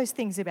think those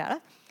things about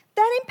us,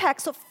 that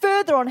impacts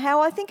further on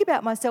how I think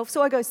about myself.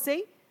 So I go,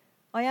 see,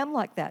 I am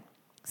like that.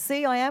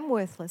 See, I am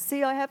worthless.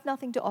 See, I have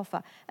nothing to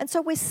offer. And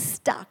so we're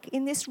stuck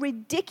in this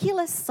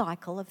ridiculous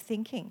cycle of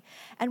thinking.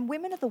 And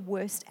women are the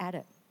worst at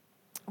it.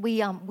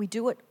 We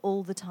do it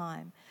all the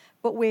time.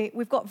 but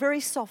we've got very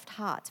soft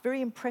hearts,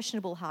 very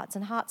impressionable hearts,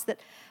 and hearts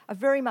that are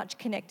very much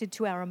connected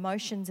to our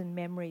emotions and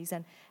memories.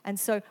 And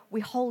so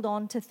we hold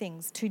on to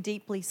things too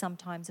deeply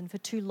sometimes and for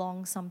too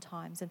long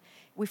sometimes. And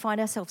we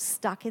find ourselves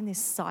stuck in this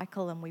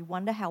cycle and we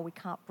wonder how we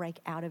can't break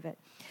out of it.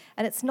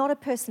 And it's not a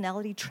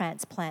personality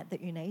transplant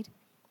that you need.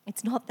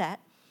 It's not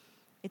that.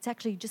 It's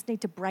actually you just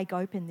need to break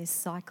open this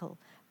cycle.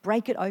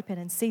 Break it open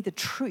and see the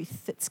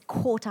truth that's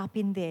caught up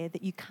in there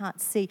that you can't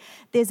see.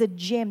 There's a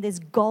gem, there's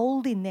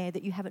gold in there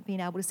that you haven't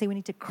been able to see. We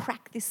need to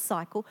crack this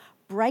cycle,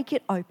 break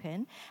it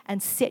open,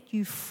 and set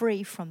you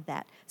free from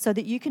that so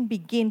that you can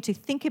begin to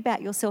think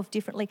about yourself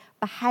differently,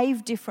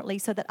 behave differently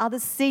so that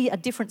others see a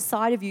different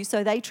side of you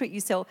so they treat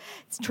you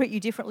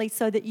differently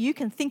so that you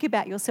can think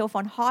about yourself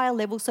on higher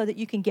levels so that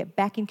you can get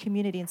back in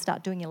community and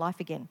start doing your life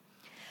again.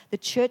 The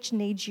church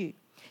needs you.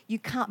 You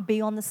can't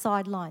be on the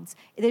sidelines.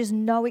 There's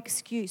no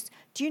excuse.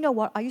 Do you know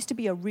what? I used to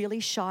be a really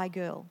shy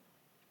girl.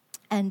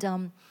 And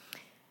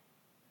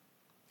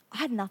I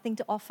had nothing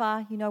to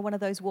offer, one of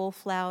those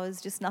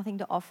wallflowers, just nothing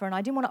to offer. And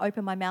I didn't want to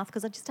open my mouth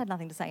because I just had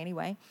nothing to say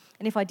anyway.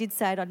 And if I did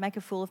say it, I'd make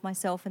a fool of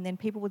myself and then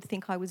people would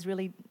think I was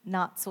really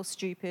nuts or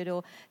stupid.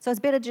 So it's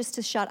better just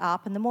to shut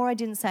up. And the more I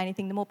didn't say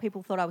anything, the more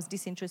people thought I was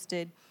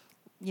disinterested,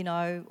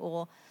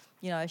 or...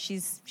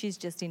 she's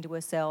just into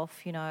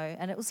herself,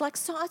 and it was like,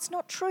 so it's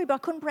not true, but I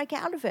couldn't break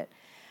out of it.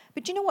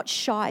 But do you know what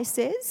shy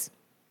says?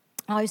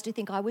 I used to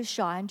think I was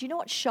shy, and do you know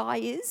what shy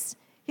is?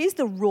 Here's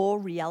the raw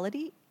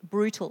reality,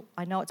 brutal.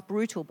 I know it's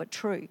brutal, but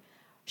true.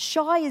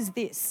 Shy is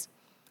this.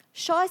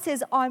 Shy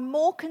says, I'm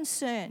more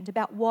concerned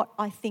about what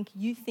I think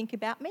you think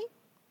about me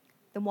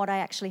than what I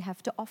actually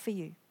have to offer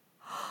you.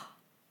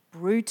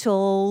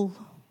 Brutal,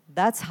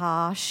 that's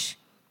harsh,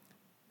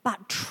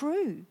 but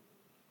true.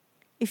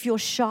 If you're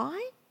shy,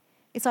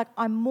 it's like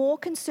I'm more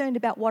concerned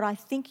about what I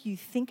think you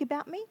think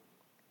about me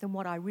than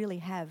what I really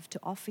have to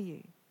offer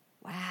you.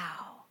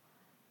 Wow,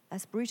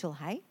 that's brutal,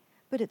 hey?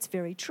 But it's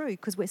very true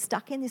because we're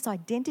stuck in this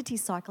identity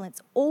cycle and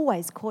it's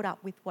always caught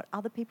up with what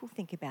other people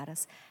think about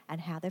us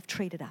and how they've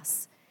treated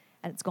us.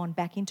 And it's gone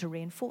back in to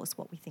reinforce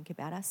what we think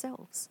about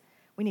ourselves.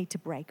 We need to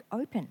break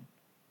open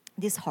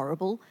this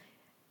horrible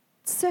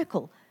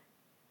circle,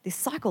 this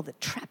cycle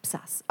that traps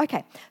us.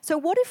 Okay, so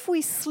what if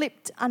we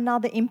slipped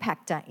another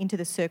impactor into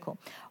the circle?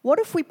 What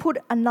if we put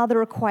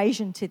another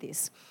equation to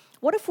this?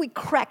 What if we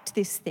cracked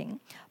this thing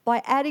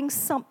by adding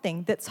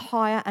something that's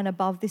higher and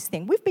above this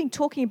thing? We've been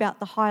talking about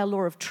the higher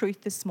law of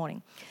truth this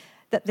morning,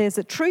 that there's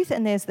a truth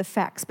and there's the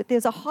facts, but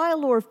there's a higher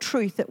law of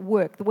truth at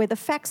work where the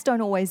facts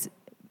don't always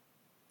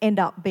end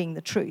up being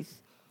the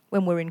truth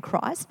when we're in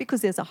Christ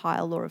because there's a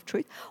higher law of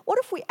truth. What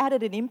if we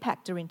added an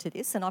impactor into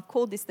this? And I've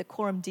called this the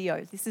coram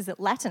Deo. This is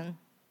Latin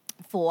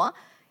for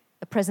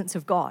the presence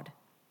of God.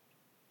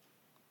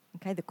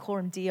 Okay, the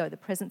coram Deo, the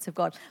presence of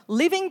God.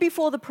 Living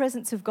before the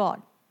presence of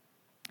God.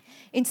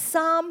 In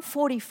Psalm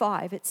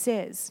 45, it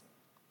says,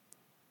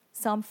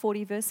 Psalm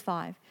 40, verse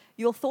 5,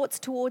 your thoughts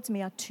towards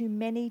me are too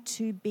many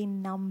to be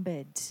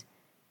numbered.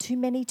 Too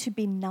many to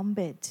be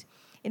numbered.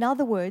 In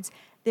other words,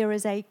 there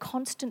is a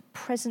constant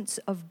presence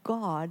of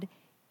God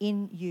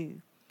in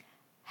you.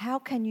 How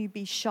can you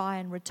be shy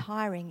and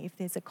retiring if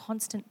there's a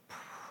constant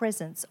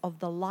presence of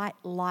the light,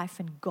 life,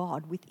 and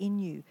God within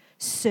you,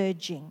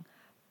 surging,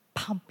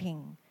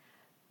 pumping,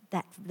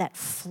 that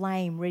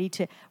flame,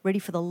 ready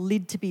for the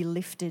lid to be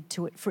lifted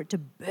to it, for it to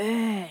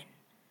burn?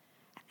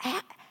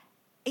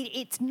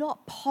 It's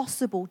not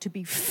possible to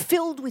be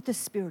filled with the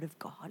Spirit of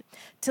God,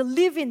 to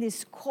live in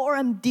this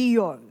coram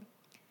Deo,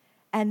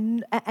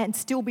 and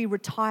still be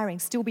retiring,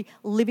 still be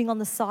living on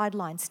the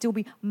sidelines, still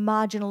be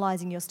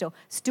marginalising yourself,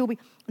 still be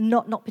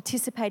not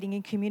participating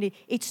in community.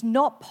 It's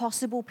not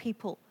possible,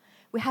 people.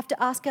 We have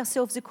to ask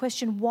ourselves the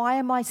question, why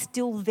am I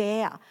still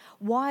there?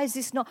 Why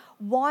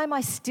am I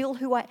still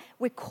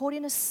we're caught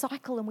in a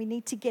cycle and we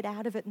need to get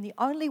out of it. And the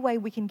only way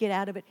we can get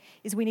out of it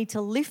is we need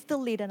to lift the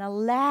lid and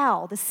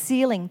allow the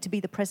ceiling to be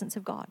the presence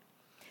of God.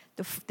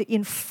 The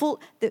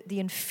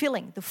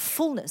infilling, the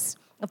fullness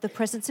of the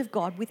presence of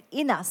God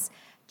within us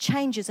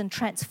changes and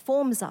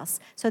transforms us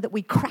so that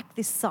we crack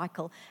this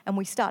cycle and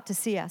we start to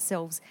see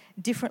ourselves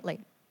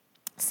differently.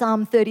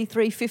 Psalm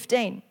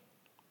 33:15.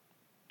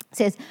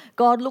 says,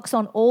 God looks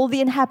on all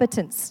the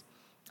inhabitants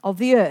of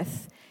the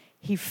earth.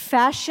 He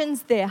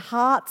fashions their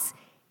hearts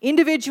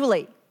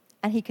individually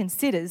and he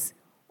considers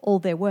all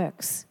their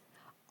works.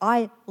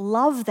 I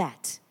love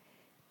that.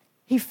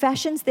 He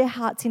fashions their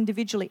hearts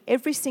individually.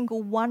 Every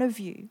single one of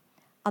you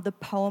are the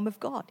poem of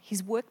God,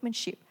 his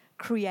workmanship,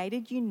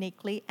 created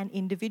uniquely and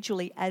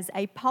individually as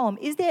a poem.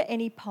 Is there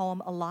any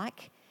poem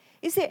alike?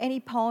 Is there any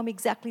poem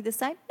exactly the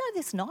same? No,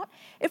 there's not.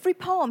 Every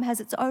poem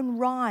has its own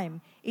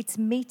rhyme, its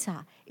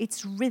meter,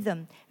 its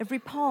rhythm. Every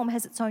poem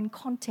has its own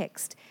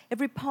context.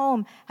 Every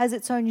poem has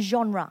its own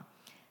genre.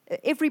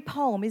 Every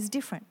poem is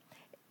different.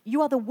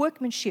 You are the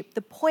workmanship,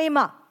 the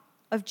poema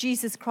of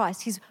Jesus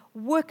Christ, his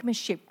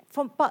workmanship.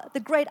 But the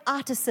great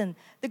artisan,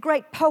 the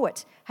great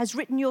poet has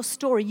written your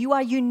story. You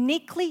are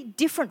uniquely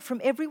different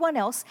from everyone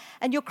else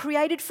and you're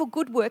created for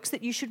good works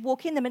that you should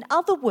walk in them. In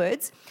other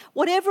words,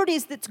 whatever it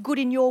is that's good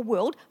in your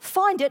world,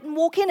 find it and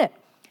walk in it.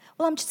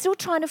 Well, I'm still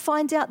trying to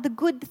find out the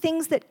good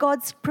things that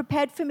God's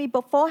prepared for me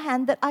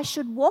beforehand, that I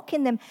should walk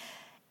in them.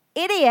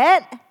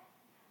 Idiot.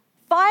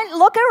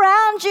 Look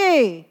around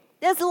you.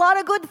 There's a lot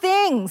of good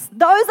things.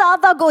 Those are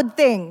the good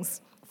things.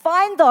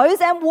 Find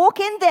those and walk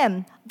in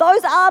them.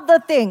 Those are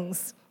the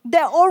things.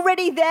 They're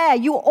already there.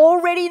 You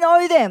already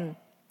know them.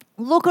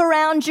 Look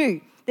around you.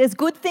 There's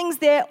good things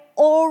there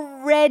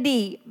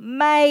already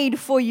made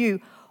for you.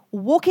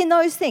 Walk in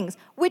those things.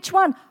 Which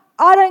one?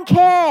 I don't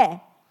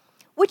care.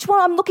 Which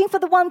one? I'm looking for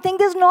the one thing.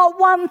 There's not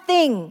one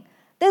thing.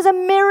 There's a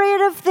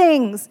myriad of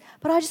things.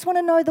 But I just want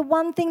to know the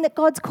one thing that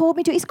God's called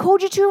me to. He's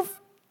called you to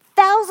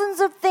thousands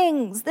of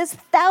things. There's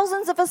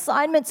thousands of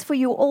assignments for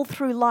you all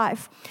through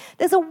life.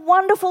 There's a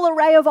wonderful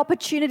array of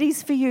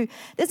opportunities for you.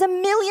 There's a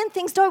million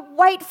things. Don't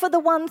wait for the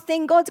one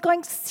thing. God's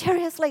going,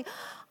 seriously,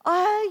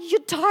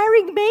 you're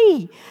tiring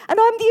me. And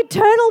I'm the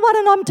eternal one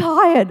and I'm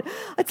tired.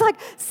 It's like,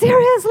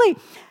 seriously,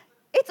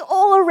 it's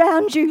all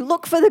around you.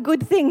 Look for the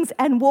good things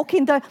and walk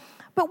in those.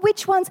 But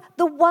which ones?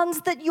 The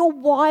ones that you're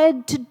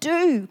wired to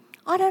do.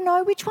 I don't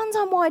know which ones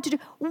I'm wired to do.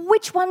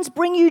 Which ones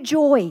bring you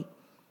joy?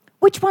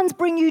 Which ones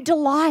bring you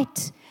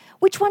delight?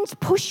 Which ones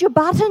push your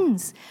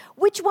buttons?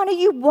 Which one are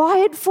you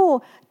wired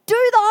for?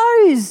 Do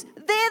those.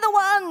 They're the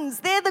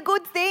ones. They're the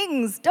good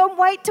things. Don't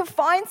wait to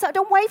find something.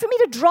 Don't wait for me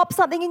to drop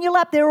something in your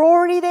lap. They're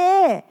already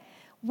there.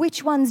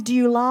 Which ones do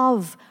you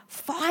love?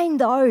 Find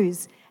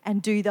those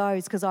and do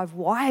those, because I've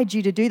wired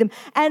you to do them.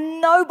 And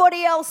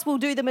nobody else will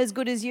do them as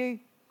good as you,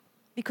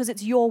 because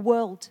it's your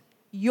world,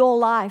 your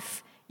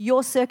life,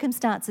 your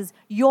circumstances,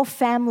 your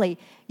family,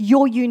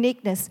 your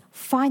uniqueness.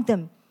 Find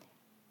them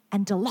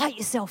and delight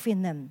yourself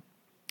in them.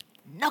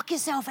 Knock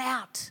yourself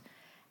out.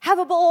 Have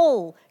a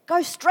ball.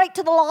 Go straight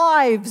to the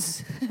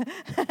lives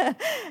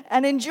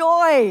and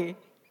enjoy.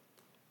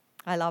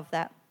 I love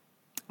that.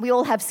 We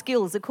all have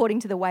skills according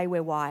to the way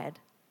we're wired.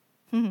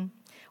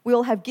 We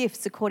all have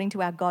gifts according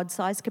to our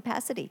God-sized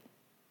capacity.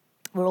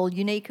 We're all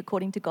unique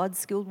according to God's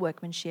skilled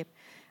workmanship,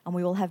 and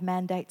we all have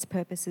mandates,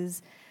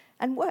 purposes,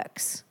 and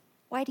works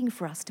waiting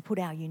for us to put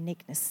our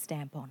uniqueness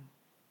stamp on.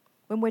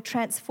 When we're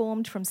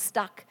transformed from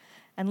stuck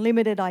and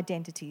limited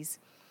identities,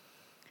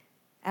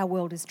 our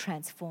world is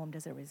transformed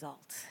as a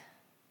result.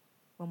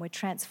 When we're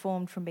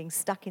transformed from being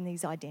stuck in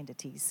these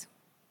identities,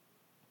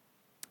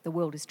 the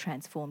world is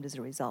transformed as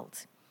a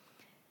result.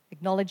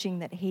 Acknowledging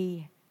that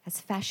He has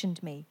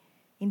fashioned me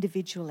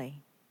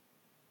individually.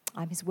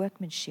 I'm His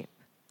workmanship.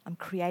 I'm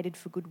created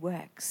for good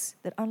works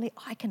that only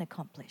I can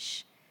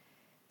accomplish.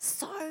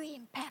 So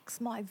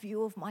impacts my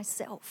view of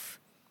myself.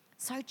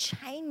 So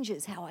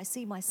changes how I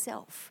see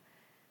myself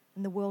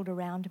and the world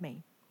around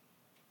me.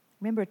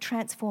 Remember, a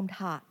transformed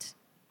heart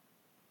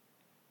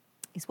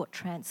is what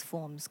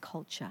transforms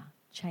culture,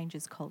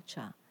 changes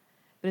culture.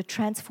 But a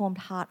transformed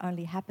heart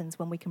only happens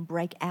when we can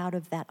break out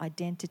of that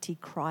identity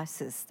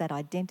crisis, that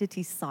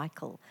identity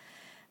cycle.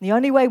 And the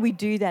only way we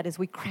do that is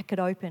we crack it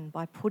open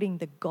by putting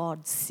the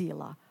God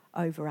sealer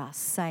over us,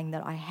 saying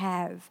that I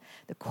have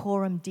the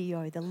coram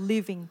Deo, the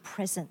living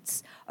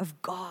presence of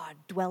God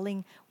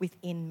dwelling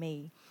within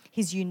me.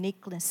 His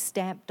uniqueness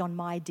stamped on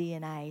my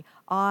DNA.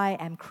 I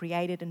am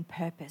created and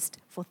purposed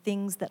for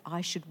things that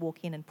I should walk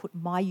in and put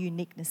my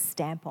uniqueness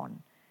stamp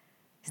on.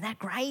 Isn't that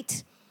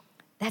great?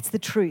 That's the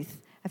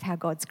truth of how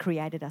God's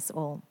created us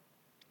all.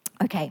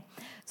 Okay,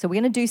 so we're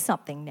going to do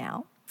something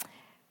now.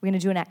 We're going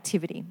to do an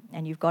activity,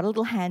 and you've got a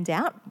little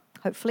handout.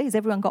 Hopefully, has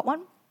everyone got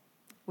one?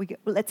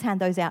 Let's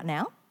hand those out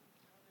now.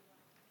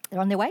 They're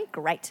on their way?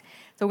 Great.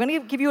 So we're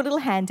going to give you a little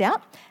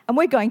handout, and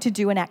we're going to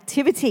do an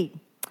activity.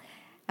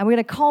 And we're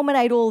going to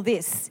culminate all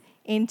this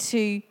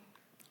into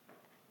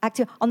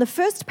on the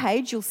first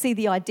page, you'll see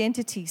the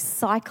identity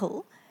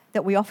cycle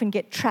that we often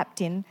get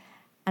trapped in.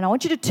 And I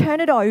want you to turn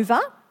it over,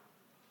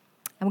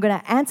 and we're going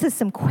to answer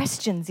some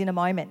questions in a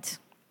moment.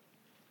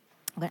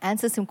 We're going to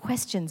answer some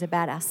questions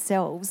about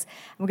ourselves.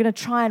 And we're going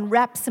to try and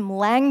wrap some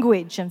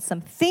language and some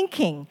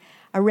thinking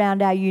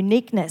around our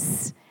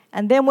uniqueness.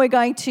 And then we're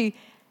going to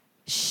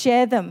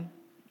share them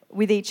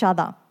with each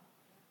other.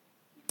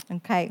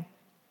 Okay.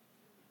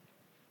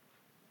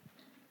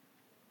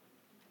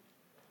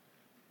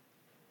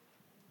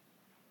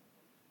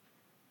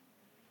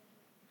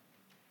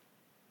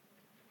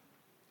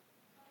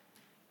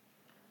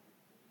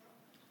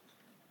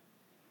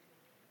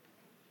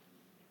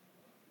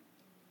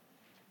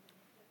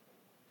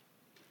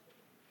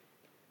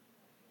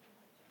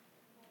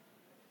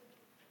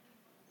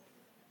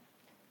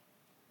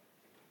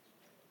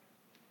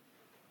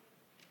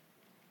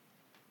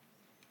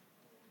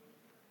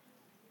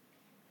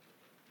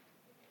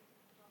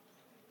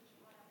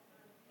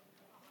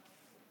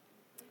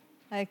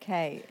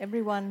 Okay,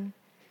 everyone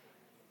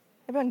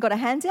got a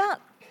handout?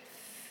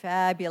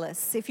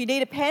 Fabulous. If you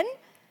need a pen,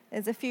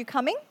 there's a few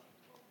coming.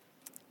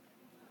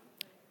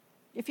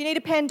 If you need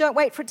a pen, don't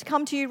wait for it to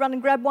come to you. Run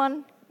and grab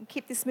one and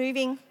keep this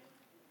moving.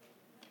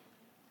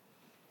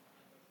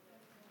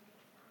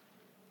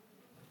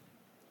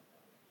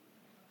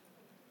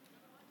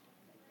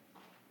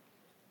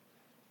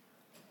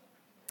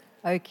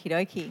 Okie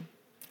dokie.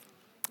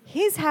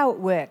 Here's how it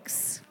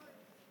works.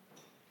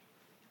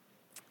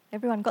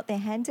 Everyone got their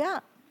hand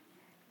out?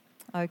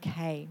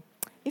 Okay.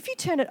 If you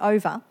turn it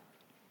over,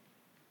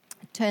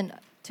 turn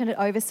it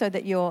over so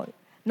that you're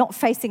not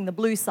facing the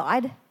blue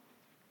side.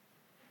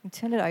 And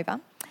turn it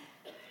over.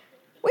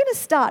 We're going to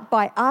start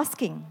by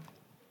asking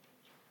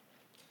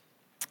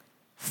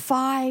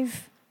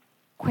 5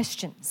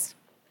 questions.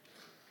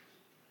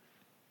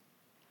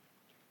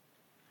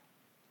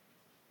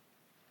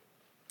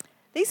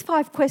 These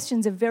 5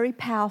 questions are very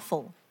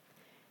powerful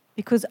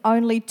because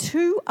only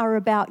 2 are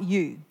about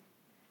you.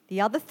 The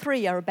other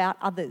 3 are about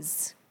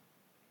others.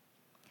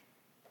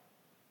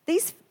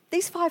 These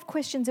 5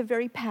 questions are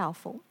very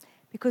powerful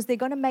because they're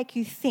going to make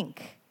you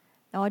think.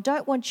 Now, I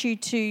don't want you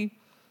to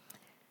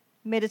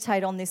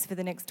meditate on this for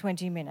the next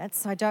 20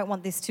 minutes. I don't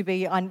want this to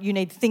be, you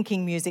need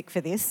thinking music for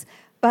this.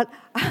 But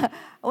I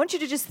want you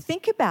to just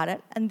think about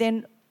it and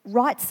then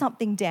write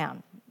something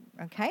down,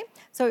 okay?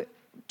 So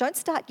don't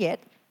start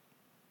yet.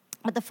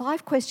 But the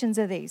 5 questions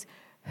are these.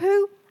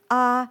 Who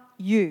are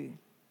you?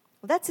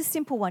 Well, that's a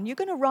simple one. You're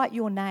going to write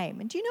your name.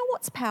 And do you know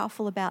what's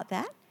powerful about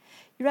that?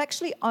 You're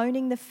actually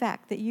owning the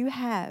fact that you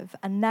have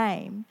a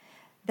name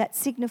that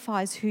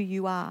signifies who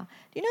you are.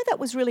 Do you know that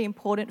was really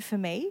important for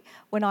me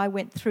when I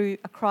went through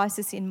a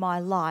crisis in my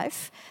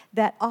life,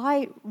 that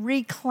I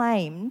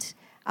reclaimed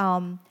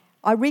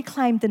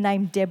the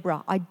name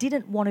Deborah. I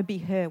didn't want to be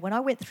her. When I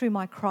went through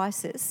my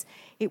crisis,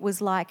 it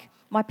was like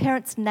my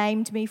parents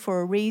named me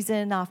for a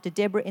reason after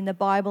Deborah in the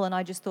Bible, and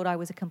I just thought I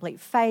was a complete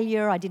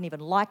failure. I didn't even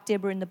like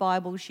Deborah in the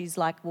Bible. She's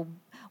like, well,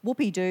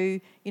 whoopee-doo.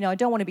 I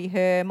don't want to be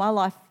her. My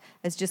life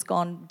has just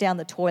gone down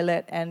the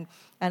toilet, and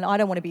I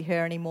don't want to be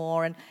her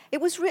anymore. And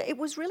it was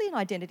really an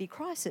identity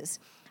crisis.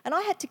 And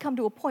I had to come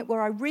to a point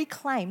where I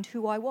reclaimed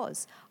who I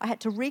was. I had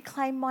to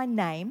reclaim my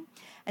name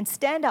and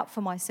stand up for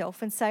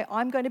myself and say,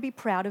 I'm going to be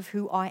proud of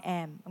who I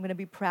am. I'm going to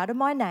be proud of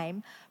my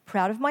name,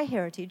 proud of my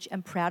heritage,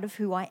 and proud of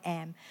who I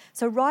am.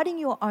 So writing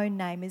your own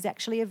name is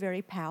actually a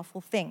very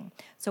powerful thing.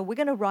 So you're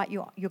going to write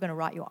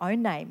your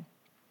own name.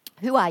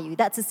 Who are you?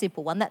 That's a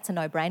simple one. That's a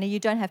no-brainer. You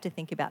don't have to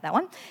think about that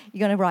one.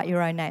 You're going to write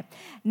your own name.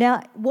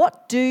 Now,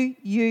 what do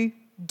you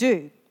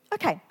do?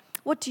 Okay,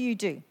 what do you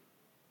do?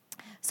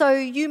 So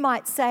you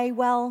might say,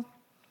 well,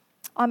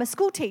 I'm a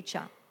school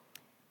teacher.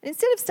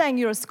 Instead of saying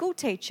you're a school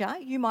teacher,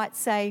 you might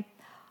say,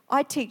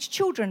 I teach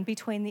children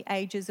between the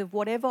ages of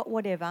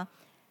whatever,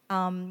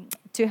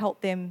 to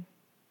help them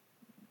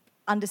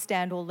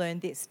understand or learn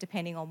this,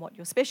 depending on what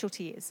your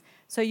specialty is.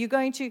 So you're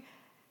going to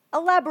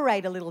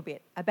elaborate a little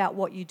bit about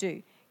what you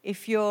do.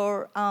 If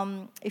you're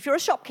a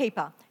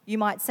shopkeeper, you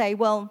might say,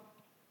 well,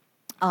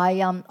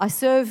 I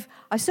serve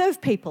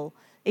people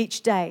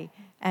each day,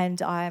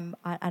 and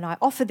I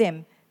offer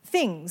them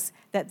things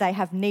that they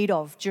have need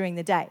of during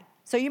the day.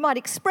 So you might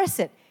express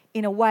it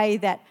in a way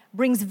that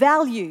brings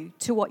value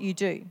to what you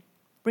do.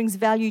 Brings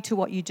value to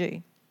what you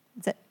do.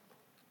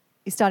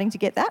 You're starting to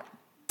get that?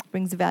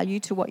 Brings value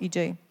to what you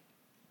do.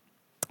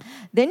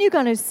 Then you're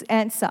going to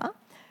answer,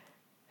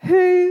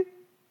 who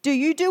do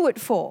you do it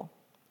for?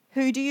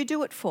 Who do you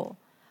do it for?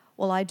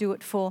 Well, I do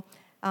it for,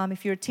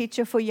 if you're a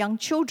teacher, for young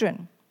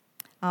children.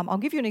 I'll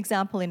give you an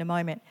example in a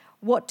moment.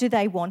 What do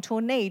they want or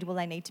need? Well,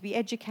 they need to be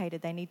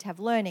educated. They need to have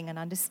learning and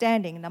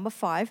understanding. Number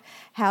 5,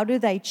 how do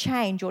they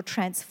change or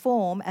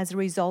transform as a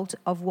result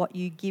of what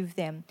you give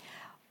them?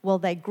 Well,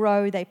 they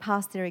grow, they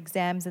pass their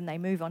exams, and they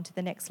move on to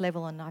the next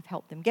level, and I've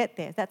helped them get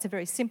there. That's a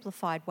very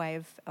simplified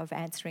way of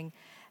answering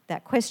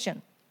that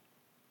question.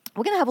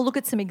 We're going to have a look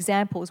at some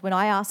examples. When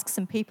I ask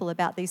some people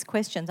about these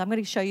questions, I'm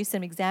going to show you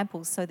some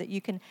examples so that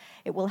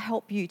it will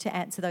help you to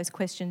answer those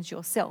questions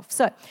yourself.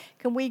 So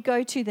can we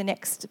go to the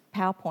next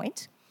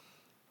PowerPoint?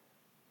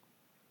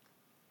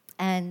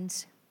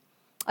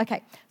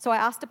 Okay, so I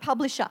asked a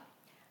publisher,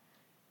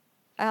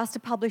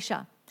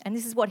 and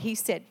this is what he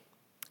said.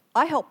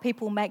 I help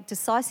people make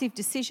decisive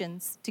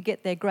decisions to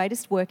get their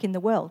greatest work in the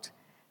world.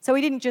 So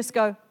he didn't just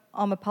go,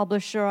 I'm a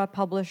publisher, I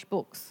publish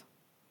books.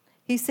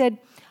 He said,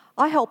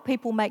 I help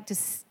people make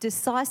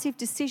decisive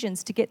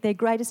decisions to get their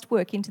greatest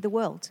work into the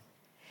world.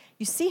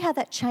 You see how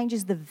that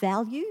changes the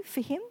value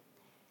for him?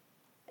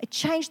 It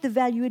changed the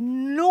value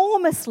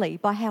enormously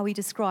by how he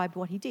described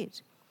what he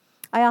did.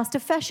 I asked a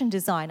fashion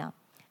designer,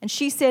 and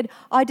she said,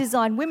 I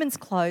design women's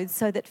clothes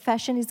so that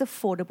fashion is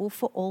affordable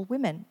for all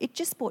women. It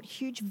just brought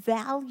huge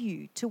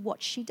value to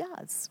what she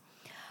does.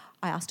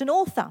 I asked an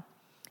author.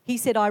 He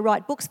said, I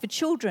write books for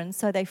children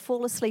so they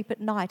fall asleep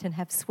at night and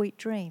have sweet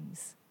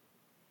dreams.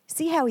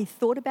 See how he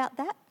thought about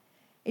that?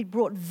 It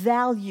brought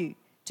value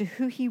to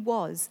who he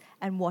was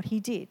and what he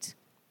did.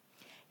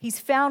 He's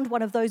found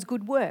one of those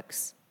good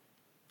works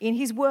in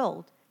his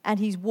world, and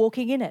he's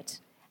walking in it.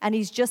 And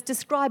he's just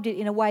described it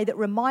in a way that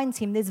reminds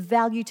him there's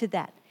value to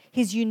that.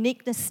 His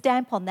uniqueness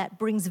stamp on that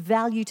brings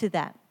value to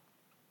that.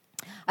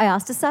 I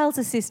asked a sales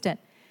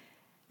assistant,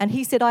 and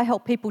he said, I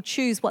help people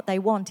choose what they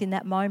want in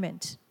that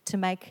moment to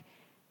make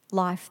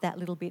life that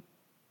little bit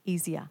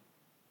easier.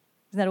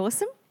 Isn't that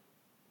awesome?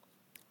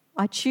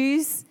 I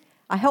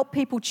help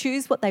people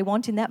choose what they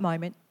want in that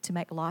moment to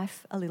make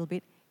life a little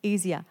bit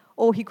easier.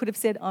 Or he could have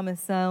said, I'm a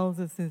sales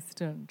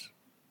assistant.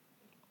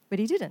 But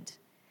he didn't.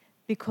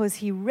 because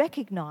he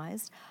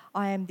recognized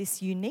I am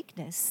this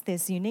uniqueness.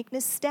 There's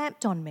uniqueness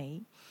stamped on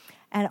me,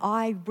 and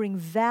I bring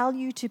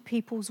value to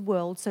people's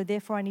world, so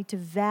therefore I need to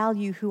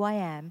value who I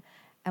am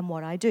and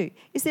what I do.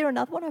 Is there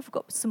another one? I've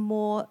got some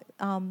more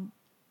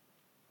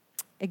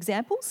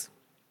examples.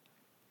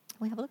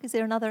 We have a look. Is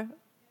there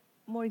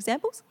more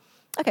examples?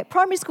 Okay,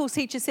 primary school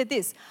teacher said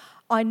this: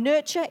 I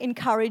nurture,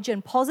 encourage,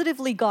 and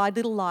positively guide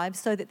little lives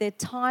so that their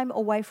time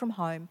away from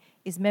home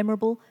is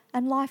memorable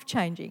and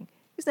life-changing.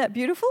 Isn't that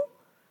beautiful?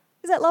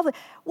 Isn't that lovely?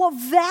 What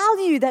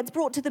value that's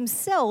brought to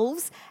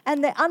themselves,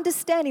 and their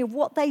understanding of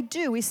what they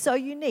do is so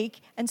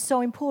unique and so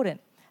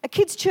important. A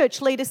kids'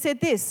 church leader said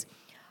this: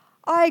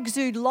 I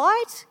exude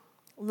light,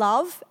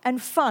 love,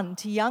 and fun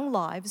to young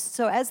lives,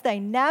 so as they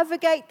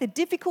navigate the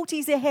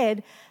difficulties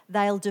ahead,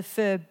 they'll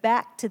defer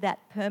back to that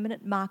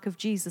permanent mark of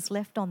Jesus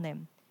left on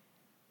them.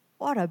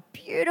 What a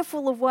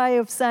beautiful way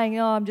of saying,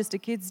 oh, I'm just a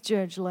kids'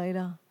 church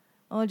leader.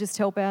 I'll just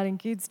help out in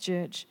kids'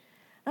 church.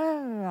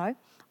 No.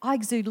 I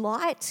exude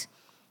light,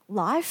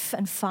 life,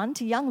 and fun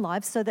to young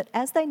lives so that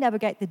as they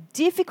navigate the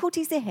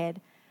difficulties ahead,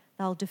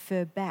 they'll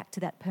defer back to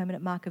that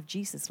permanent mark of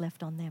Jesus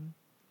left on them.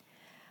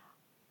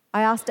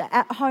 I asked an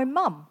at-home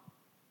mum,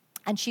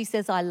 and she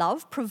says, I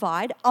love,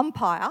 provide,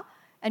 umpire,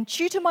 and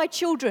tutor my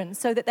children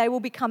so that they will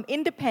become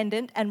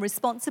independent and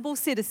responsible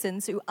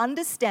citizens who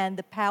understand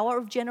the power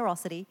of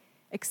generosity,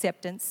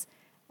 acceptance,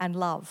 and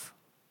love.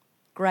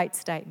 Great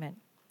statement.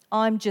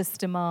 I'm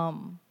just a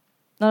mum.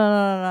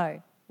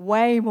 No.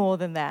 Way more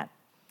than that.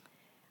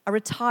 A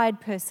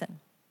retired person.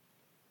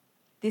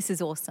 This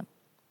is awesome.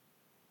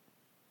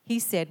 He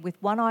said,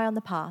 with one eye on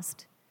the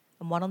past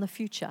and one on the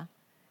future,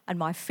 and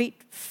my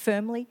feet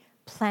firmly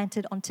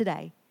planted on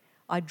today,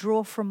 I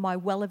draw from my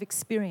well of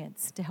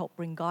experience to help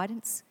bring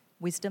guidance,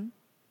 wisdom,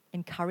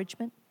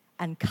 encouragement,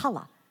 and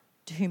colour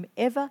to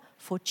whomever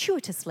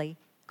fortuitously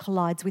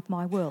collides with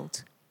my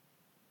world.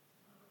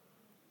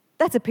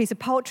 That's a piece of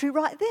poetry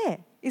right there,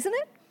 isn't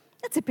it?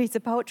 That's a piece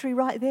of poetry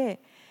right there.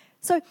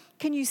 So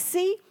can you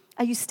see,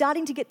 are you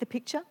starting to get the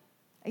picture?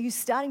 Are you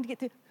starting to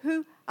get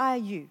who are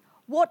you?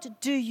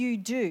 What do you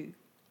do?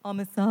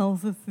 I'm a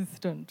sales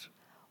assistant.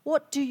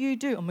 What do you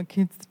do? I'm a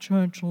kids'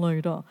 church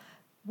leader.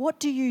 What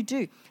do you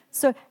do?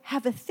 So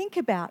have a think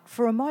about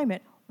for a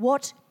moment,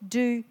 what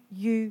do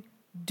you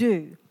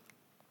do?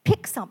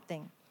 Pick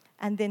something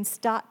and then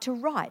start to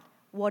write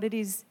what it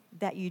is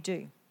that you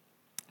do.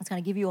 I was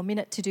going to give you a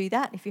minute to do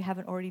that if you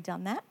haven't already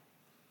done that.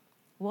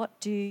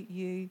 What do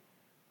you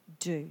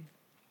do?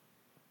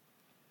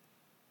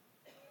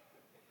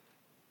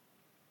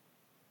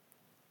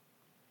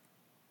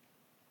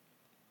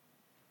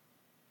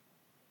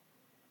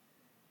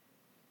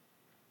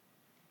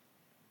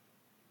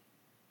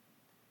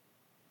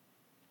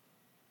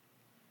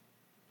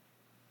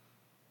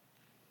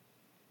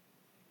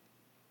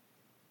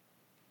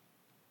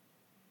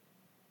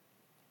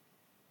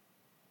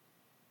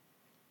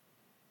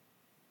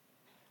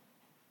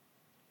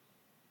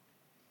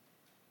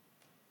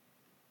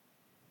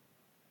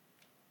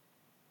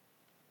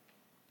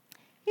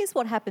 Here's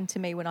what happened to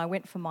me when I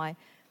went for my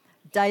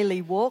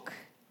daily walk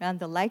around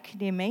the lake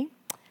near me.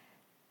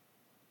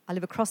 I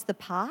live across the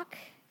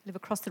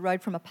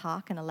road from a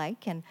park and a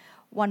lake, and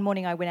one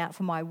morning I went out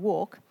for my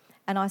walk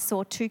and I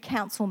saw two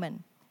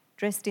councilmen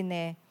dressed in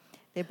their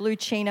blue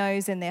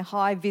chinos and their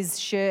high-vis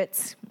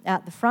shirts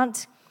out the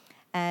front,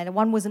 and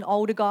one was an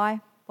older guy,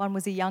 one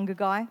was a younger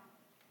guy.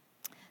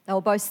 They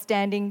were both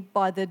standing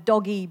by the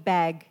doggy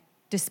bag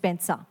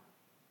dispenser.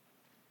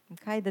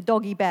 Okay, the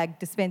doggy bag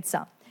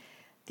dispenser.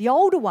 The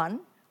older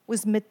one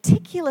was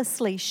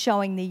meticulously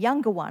showing the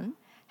younger one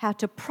how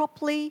to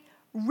properly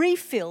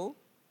refill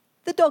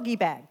the doggy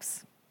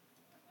bags.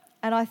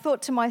 And I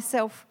thought to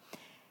myself,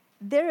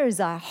 there is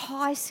a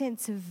high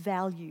sense of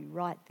value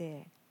right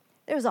there.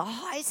 There is a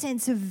high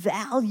sense of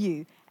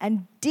value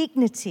and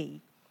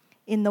dignity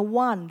in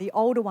the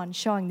older one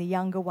showing the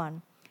younger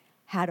one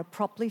how to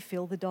properly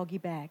fill the doggy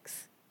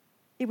bags.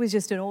 It was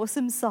just an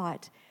awesome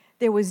sight.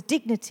 There was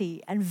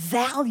dignity and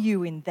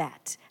value in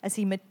that as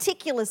he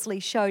meticulously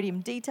showed him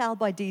detail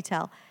by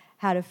detail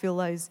how to fill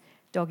those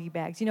doggy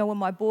bags. You know, when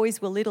my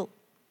boys were little,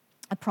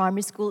 a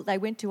primary school that they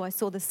went to, I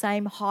saw the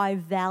same high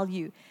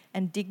value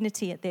and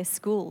dignity at their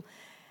school.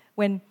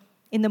 When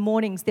in the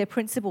mornings their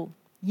principal,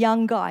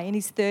 young guy in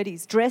his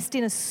 30s, dressed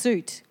in a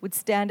suit, would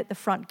stand at the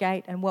front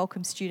gate and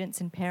welcome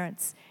students and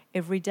parents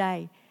every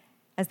day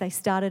as they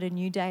started a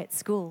new day at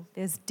school.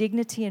 There's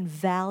dignity and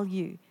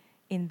value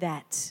in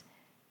that.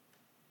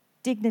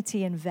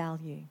 Dignity and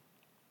value.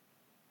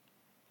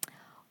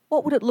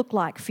 What would it look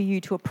like for you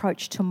to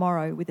approach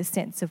tomorrow with a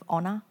sense of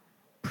honour,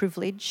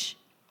 privilege,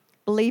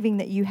 believing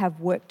that you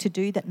have work to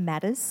do that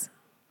matters,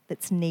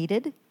 that's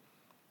needed,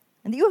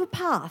 and that you have a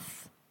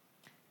path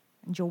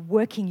and you're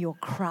working your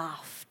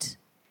craft?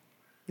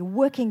 You're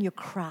working your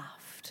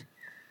craft.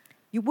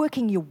 You're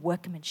working your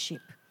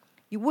workmanship.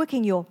 You're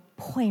working your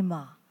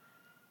poema,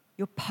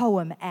 your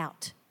poem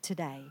out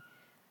today.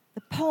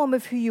 The poem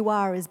of who you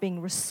are is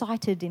being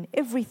recited in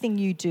everything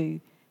you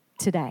do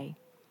today.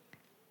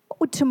 What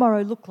would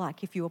tomorrow look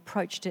like if you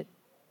approached it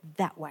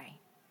that way?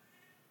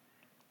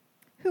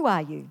 Who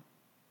are you?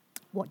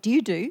 What do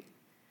you do?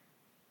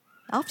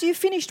 After you've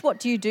finished, what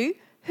do you do?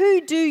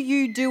 Who do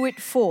you do it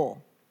for?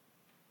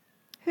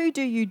 Who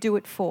do you do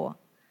it for?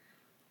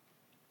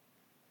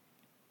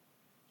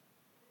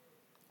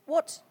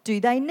 What do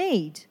they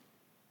need?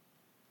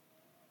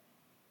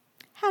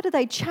 How do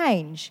they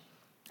change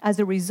as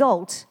a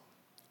result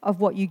of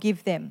what you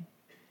give them?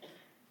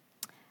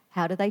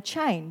 How do they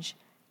change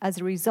as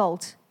a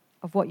result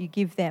of what you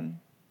give them?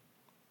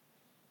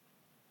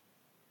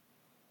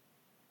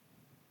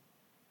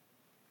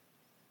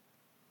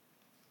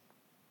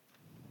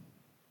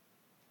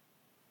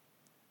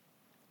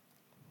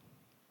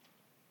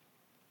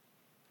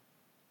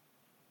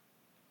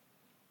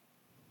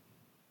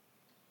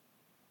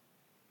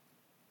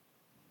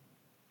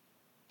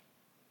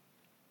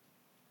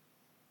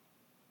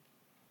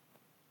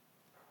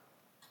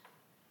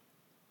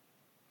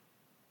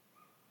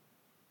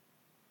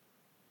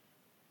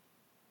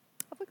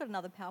 Have we got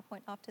another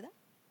PowerPoint after that?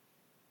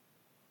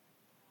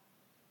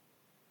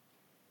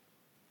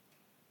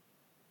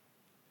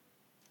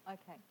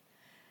 Okay.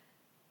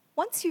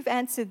 Once you've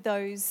answered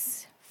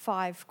those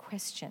 5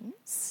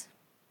 questions,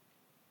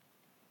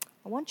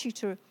 I want you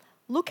to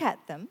look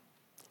at them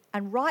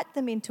and write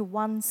them into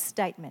one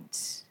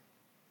statement.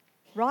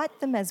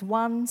 Write them as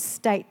one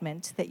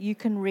statement that you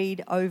can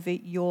read over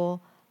your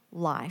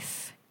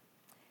life.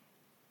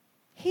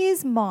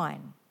 Here's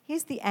mine.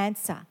 Here's the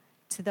answer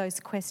to those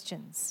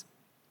questions.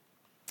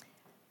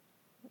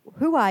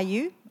 Who are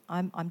you?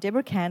 I'm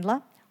Deborah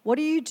Candler. What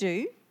do you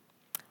do?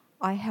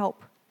 I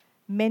help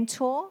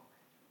mentor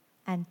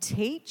and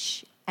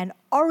teach and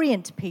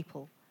orient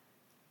people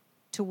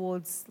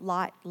towards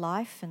light,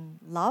 life and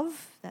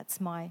love.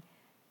 That's my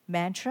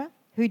mantra.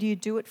 Who do you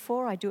do it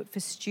for? I do it for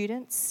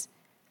students.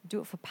 I do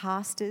it for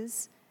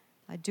pastors.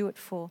 I do it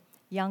for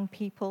young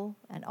people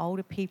and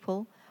older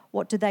people.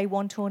 What do they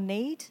want or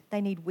need? They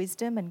need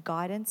wisdom and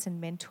guidance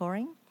and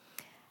mentoring.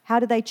 How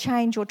do they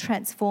change or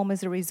transform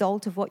as a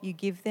result of what you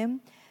give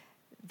them?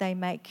 They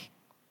make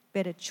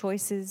better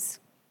choices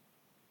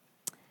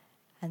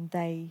and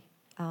they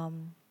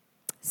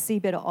see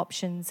better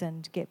options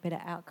and get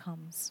better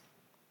outcomes.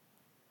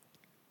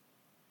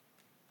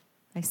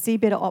 They see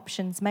better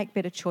options, make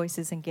better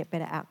choices and get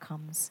better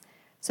outcomes.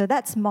 So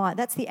that's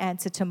the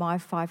answer to my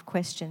 5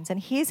 questions. And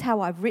here's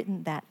how I've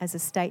written that as a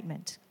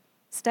statement.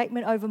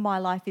 Statement over my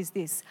life is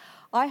this: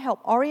 I help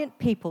orient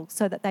people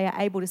so that they are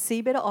able to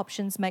see better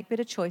options, make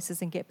better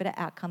choices and get better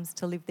outcomes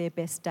to live their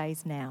best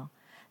days now.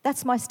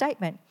 That's my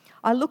statement.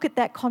 I look at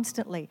that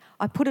constantly.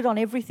 I put it on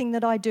everything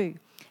that I do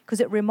because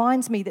it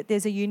reminds me that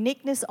there's a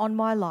uniqueness on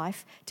my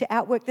life to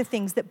outwork the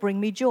things that bring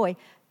me joy.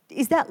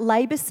 Is that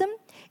laborsome?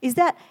 Is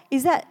that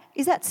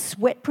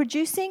sweat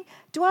producing?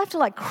 Do I have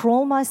to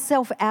crawl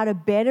myself out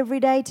of bed every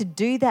day to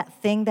do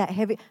that thing that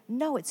heavy?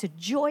 No, it's a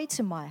joy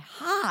to my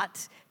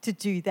heart to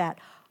do that.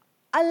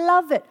 I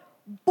love it.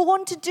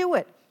 Born to do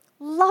it.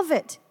 Love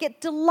it.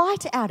 Get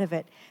delight out of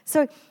it.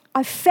 So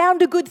I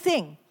found a good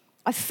thing.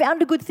 I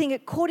found a good thing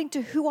according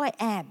to who I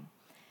am.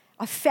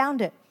 I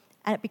found it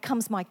and it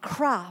becomes my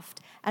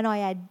craft and I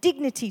add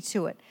dignity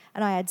to it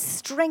and I add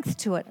strength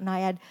to it and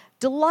I add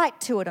delight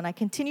to it and I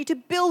continue to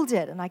build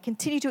it and I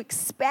continue to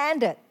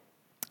expand it.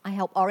 I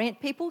help orient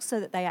people so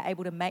that they are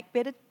able to make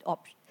better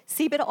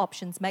see better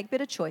options, make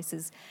better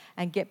choices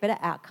and get better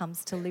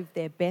outcomes to live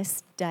their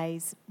best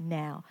days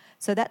now.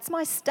 So that's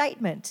my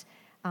statement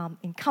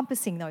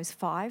encompassing those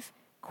 5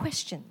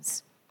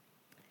 questions.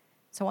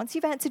 So once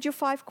you've answered your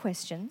 5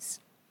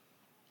 questions,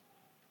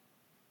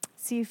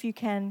 see if you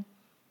can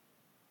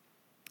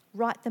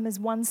write them as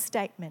one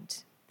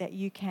statement that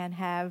you can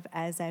have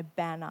as a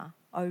banner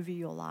over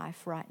your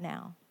life right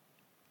now.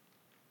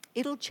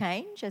 It'll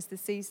change as the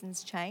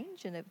seasons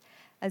change and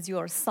as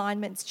your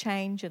assignments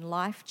change and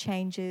life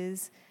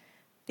changes,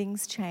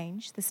 things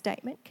change. The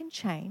statement can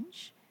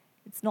change.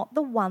 It's not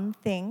the one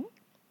thing,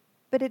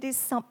 but it is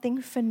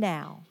something for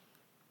now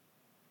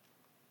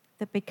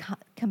that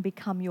can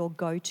become your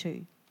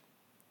go-to,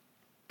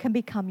 can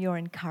become your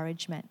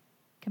encouragement,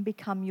 can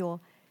become your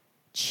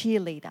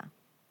cheerleader,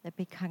 that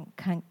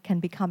can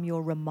become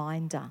your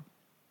reminder,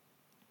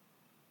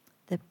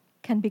 that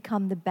can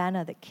become the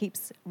banner that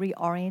keeps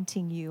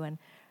reorienting you and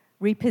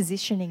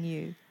repositioning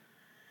you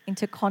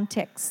into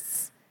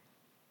contexts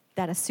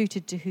that are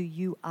suited to who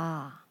you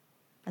are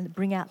and that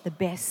bring out the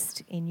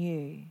best in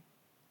you.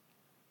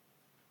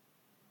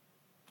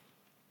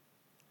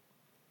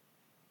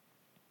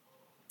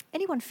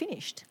 Anyone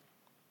finished?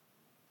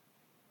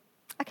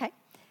 Okay,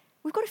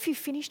 we've got a few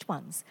finished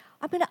ones.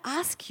 I'm going to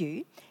ask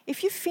you,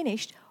 if you've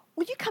finished,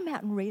 will you come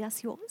out and read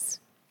us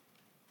yours?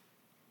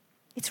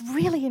 It's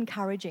really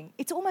encouraging.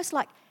 It's almost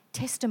like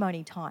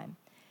testimony time.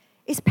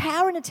 It's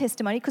power in a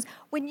testimony because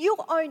when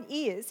your own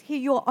ears hear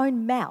your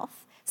own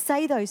mouth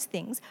say those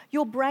things,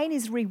 your brain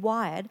is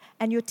rewired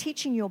and you're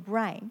teaching your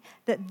brain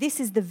that this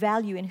is the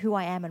value in who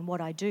I am and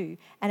what I do,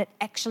 and it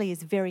actually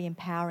is very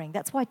empowering.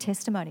 That's why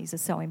testimonies are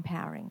so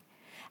empowering.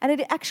 And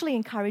it actually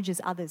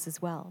encourages others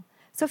as well.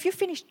 So if you're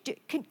finished,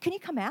 can you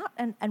come out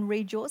and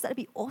read yours? That'd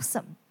be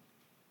awesome.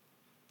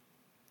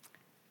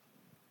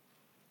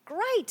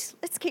 Great.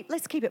 Let's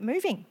keep it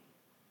moving.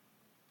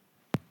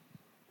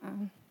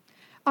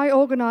 I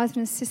organise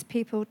and assist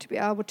people to be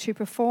able to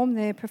perform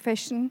their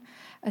profession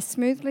as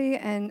smoothly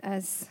and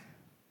as,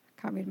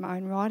 can't read my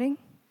own writing,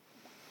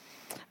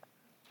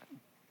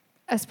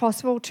 as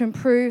possible to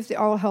improve the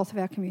oral health of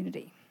our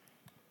community.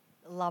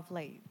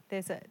 Lovely.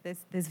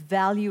 There's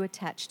value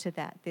attached to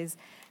that.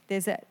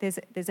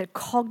 There's a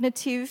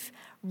cognitive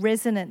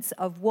resonance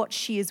of what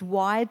she is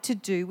wired to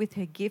do with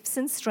her gifts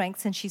and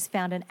strengths, and she's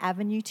found an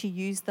avenue to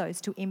use those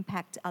to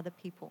impact other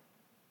people.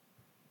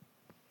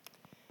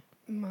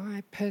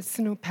 My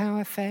personal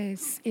power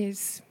phase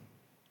is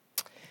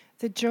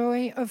the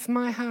joy of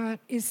my heart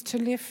is to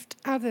lift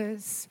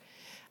others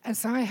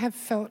as I have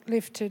felt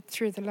lifted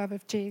through the love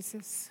of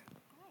Jesus.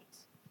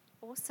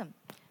 Great. Awesome.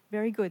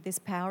 Very good. There's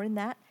power in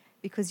that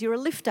because you're a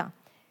lifter.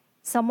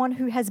 Someone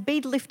who has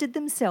been lifted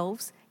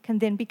themselves can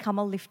then become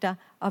a lifter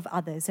of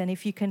others. And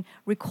if you can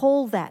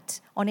recall that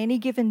on any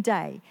given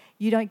day,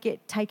 you don't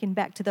get taken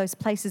back to those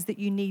places that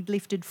you need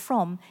lifted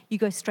from. You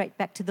go straight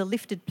back to the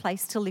lifted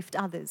place to lift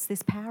others.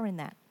 There's power in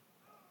that.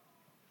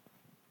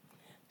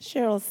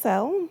 Cheryl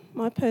Sell,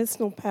 my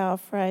personal power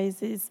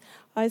phrase is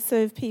I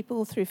serve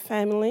people through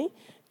family,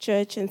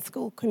 church and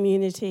school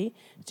community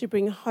to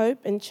bring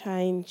hope and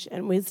change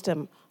and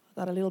wisdom.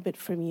 I got a little bit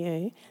from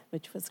you,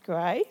 which was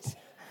great.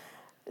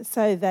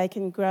 So they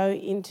can grow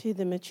into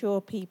the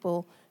mature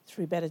people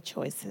through better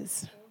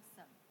choices.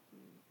 Awesome.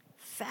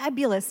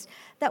 Fabulous.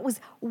 That was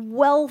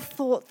well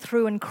thought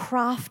through and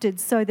crafted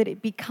so that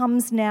it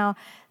becomes now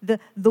the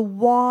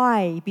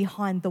why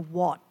behind the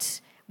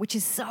what, which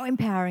is so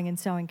empowering and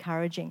so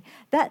encouraging.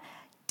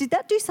 Did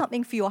that do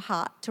something for your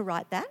heart to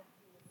write that?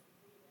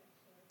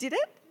 Did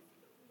it?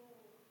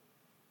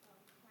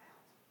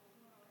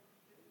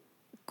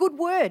 Good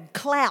word,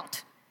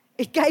 clout.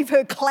 It gave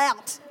her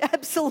clout,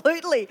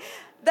 absolutely.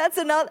 That's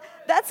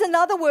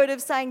another word of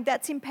saying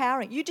that's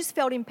empowering. You just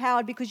felt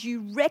empowered because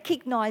you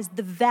recognised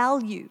the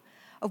value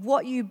of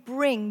what you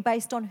bring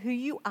based on who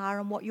you are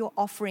and what you're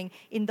offering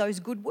in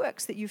those good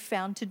works that you've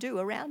found to do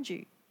around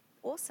you.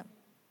 Awesome.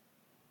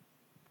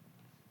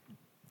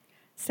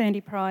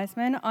 Sandy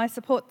Prizeman, I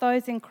support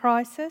those in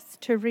crisis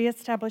to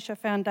re-establish a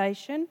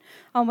foundation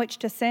on which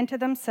to centre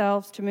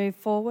themselves to move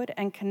forward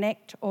and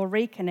connect or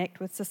reconnect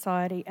with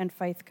society and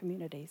faith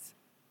communities.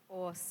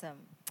 Awesome.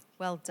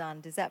 Well done.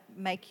 Does that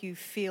make you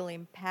feel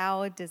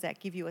empowered? Does that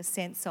give you a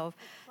sense of...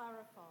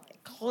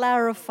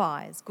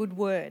 Clarifies. Good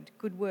word.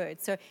 Good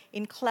word. So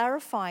in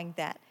clarifying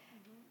that,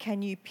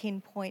 can you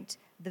pinpoint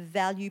the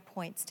value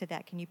points to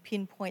that? Can you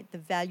pinpoint the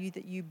value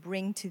that you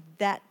bring to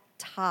that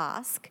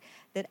task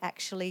that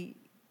actually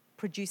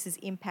produces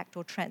impact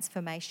or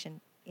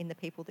transformation in the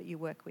people that you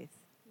work with?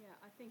 Yeah,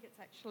 I think it's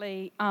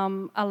actually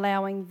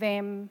allowing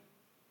them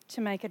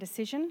to make a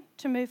decision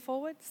to move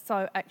forward.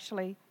 So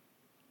actually...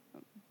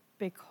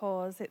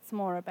 because it's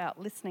more about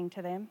listening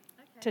to them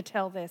to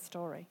tell their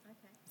story.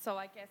 Okay. So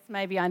I guess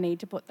maybe I need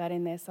to put that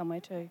in there somewhere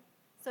too.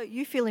 So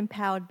you feel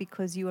empowered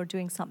because you are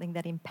doing something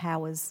that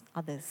empowers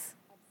others.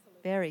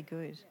 Absolutely. Very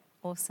good.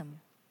 Yeah. Awesome.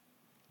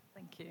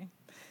 Thank you.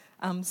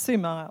 Sue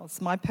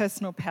Miles, my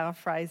personal power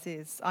phrase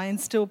is, I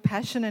instill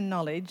passion and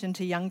knowledge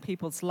into young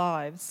people's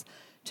lives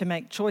to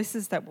make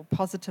choices that will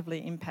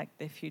positively impact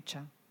their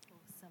future.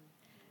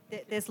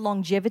 There's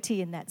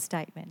longevity in that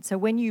statement. So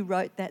when you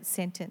wrote that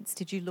sentence,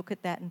 did you look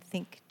at that and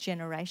think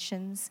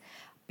generations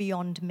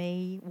beyond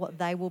me, what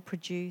they will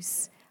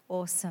produce?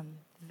 Awesome.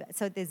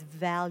 So there's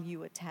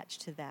value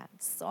attached to that.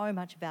 So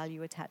much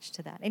value attached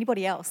to that.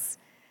 Anybody else?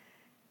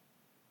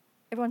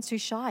 Everyone's too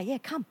shy. Yeah,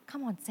 come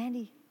on,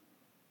 Sandy.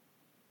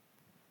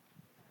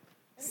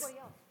 Anybody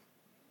else?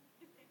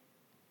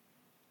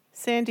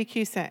 Sandy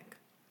Cusack.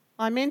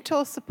 I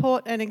mentor,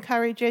 support and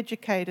encourage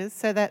educators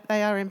so that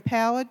they are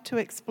empowered to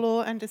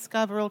explore and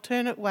discover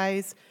alternate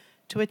ways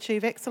to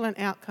achieve excellent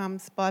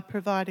outcomes by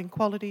providing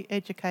quality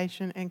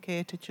education and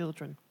care to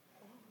children.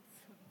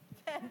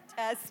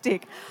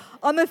 Fantastic.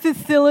 I'm a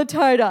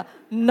facilitator.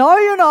 No,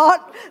 you're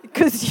not,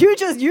 because you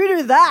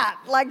do that.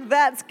 Like,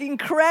 that's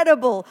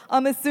incredible.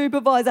 I'm a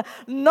supervisor.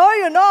 No,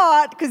 you're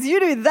not, because you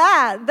do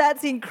that.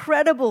 That's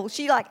incredible.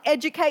 She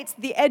educates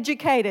the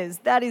educators.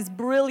 That is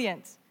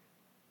brilliant.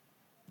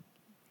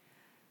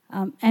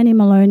 Annie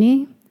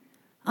Maloney,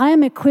 I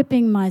am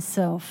equipping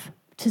myself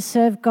to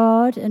serve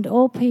God and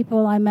all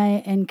people I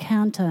may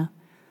encounter,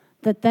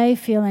 that they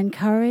feel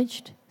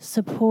encouraged,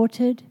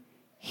 supported,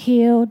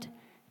 healed,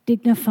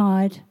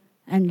 dignified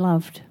and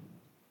loved.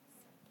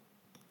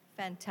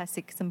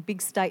 Fantastic. Some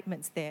big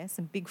statements there,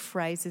 some big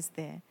phrases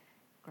there.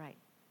 Great.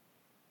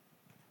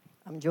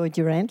 I'm Joy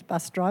Durant,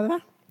 bus driver,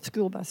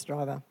 school bus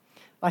driver.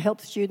 I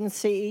help students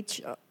see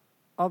each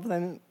of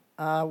them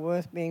are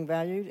worth being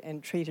valued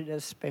and treated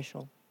as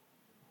special.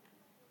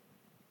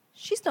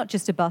 She's not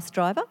just a bus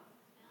driver.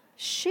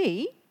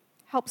 She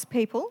helps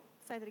people.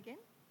 Say that again.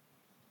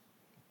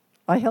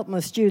 I help my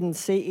students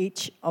see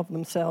each of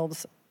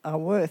themselves are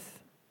worth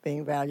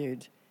being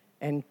valued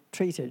and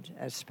treated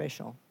as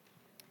special.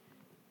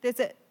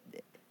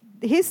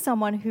 Here's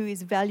someone who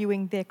is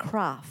valuing their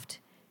craft.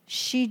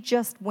 She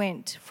just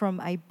went from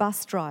a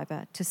bus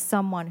driver to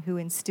someone who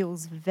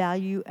instills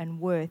value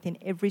and worth in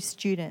every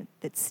student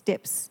that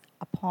steps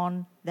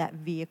upon that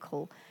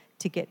vehicle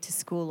to get to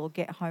school or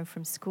get home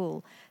from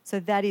school. So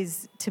that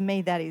is, to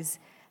me, that is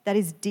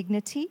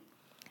dignity,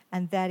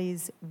 and that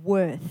is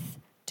worth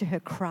to her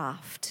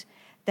craft.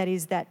 That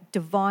is that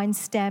divine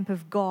stamp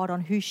of God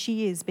on who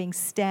she is being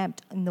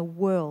stamped in the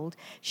world.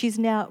 She's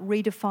now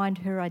redefined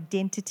her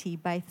identity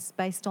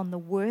based on the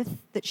worth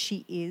that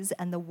she is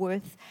and the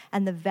worth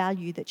and the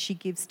value that she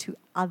gives to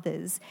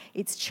others.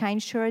 It's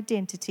changed her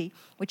identity,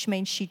 which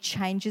means she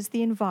changes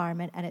the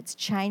environment, and it's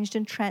changed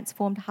and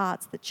transformed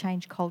hearts that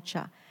change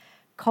culture.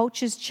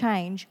 Cultures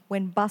change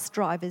when bus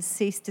drivers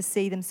cease to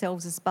see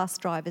themselves as bus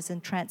drivers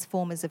and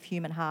transformers of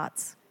human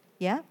hearts.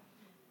 Yeah?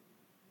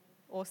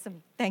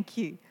 Awesome. Thank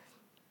you.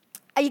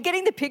 Are you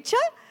getting the picture?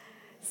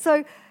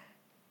 So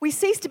we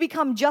cease to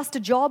become just a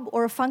job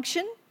or a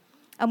function,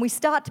 and we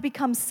start to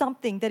become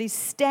something that is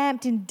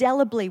stamped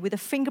indelibly with a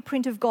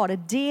fingerprint of God, a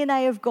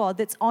DNA of God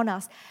that's on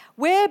us,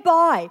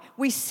 whereby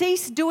we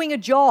cease doing a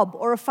job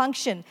or a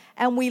function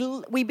and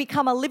we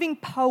become a living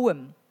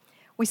poem.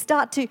 We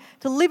start to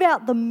live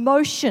out the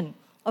motion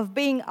of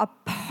being a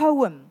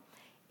poem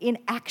in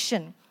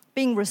action,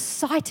 being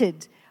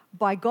recited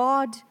by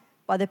God,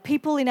 by the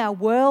people in our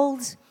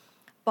world,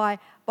 by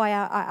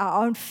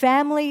our own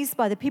families,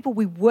 by the people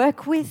we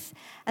work with.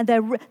 And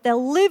they're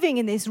living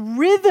in this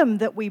rhythm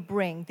that we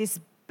bring, this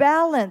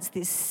balance,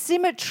 this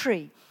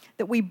symmetry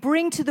that we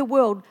bring to the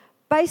world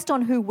based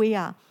on who we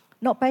are,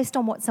 not based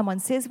on what someone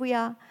says we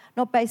are,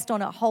 not based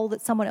on a hole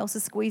that someone else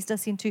has squeezed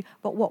us into,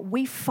 but what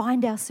we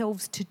find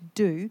ourselves to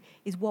do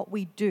is what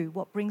we do.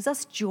 What brings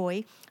us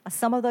joy are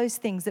some of those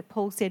things that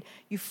Paul said,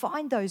 you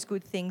find those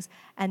good things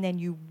and then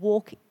you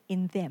walk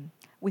in them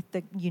with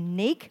the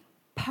unique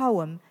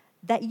poem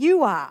that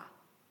you are.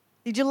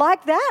 Did you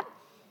like that?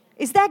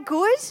 Is that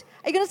good?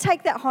 Are you going to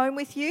take that home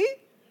with you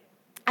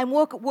and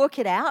work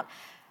it out?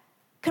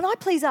 Can I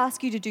please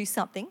ask you to do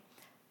something?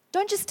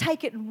 Don't just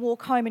take it and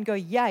walk home and go,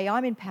 yay,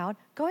 I'm empowered.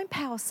 Go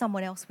empower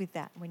someone else with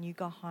that when you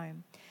go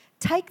home.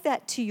 Take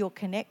that to your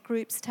connect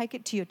groups, take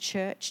it to your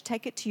church,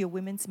 take it to your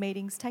women's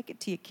meetings, take it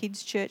to your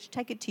kids' church,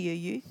 take it to your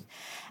youth,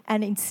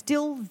 and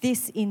instill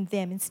this in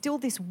them, instill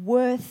this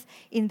worth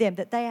in them,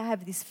 that they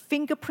have this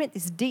fingerprint,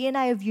 this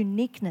DNA of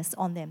uniqueness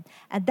on them,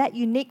 and that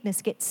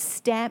uniqueness gets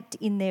stamped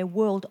in their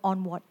world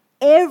on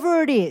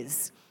whatever it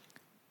is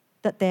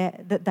that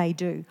they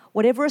do,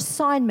 whatever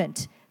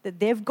assignment that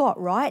they've got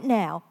right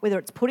now, whether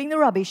it's putting the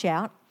rubbish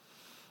out,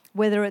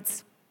 whether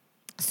it's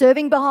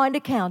serving behind a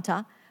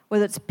counter,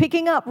 whether it's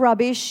picking up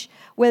rubbish,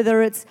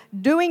 whether it's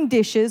doing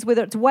dishes,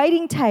 whether it's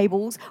waiting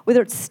tables,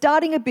 whether it's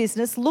starting a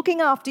business, looking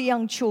after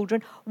young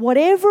children,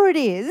 whatever it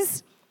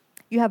is,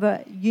 you have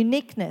a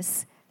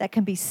uniqueness that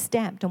can be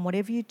stamped on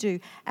whatever you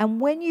do.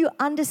 And when you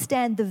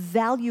understand the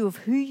value of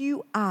who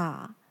you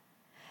are,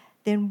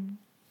 then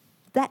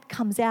that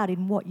comes out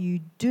in what you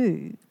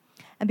do.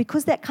 And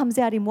because that comes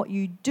out in what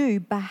you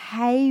do,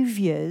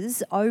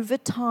 behaviours over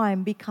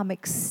time become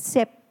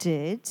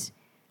accepted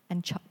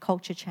and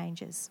culture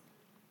changes.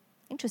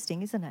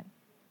 Interesting, isn't it?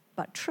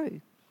 But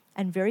true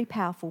and very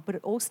powerful. But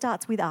it all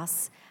starts with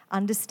us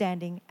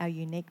understanding our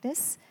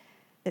uniqueness,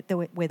 that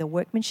we're the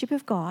workmanship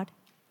of God,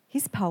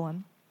 His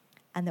poem,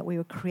 and that we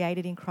were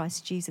created in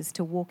Christ Jesus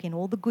to walk in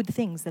all the good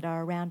things that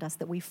are around us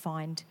that we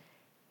find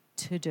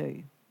to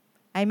do.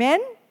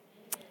 Amen?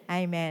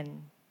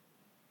 Amen.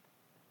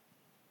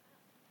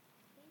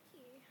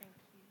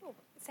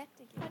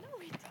 I know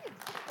we did.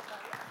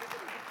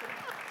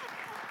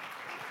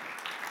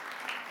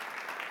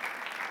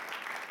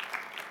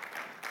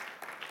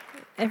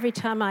 Every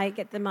time I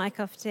get the mic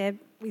off Deb,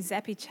 we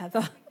zap each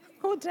other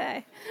all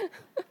day.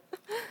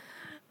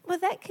 Well,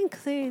 that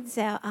concludes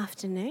our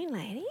afternoon,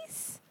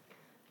 ladies.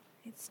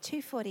 It's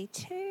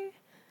 2:42.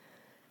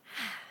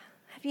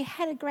 Have you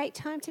had a great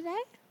time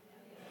today?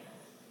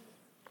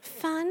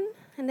 Fun,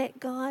 and that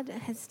God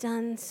has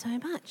done so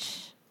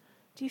much.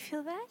 Do you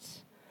feel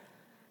that?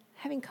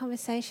 Having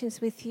conversations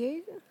with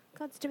you,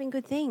 God's doing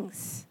good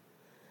things.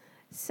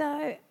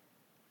 So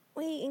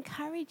we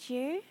encourage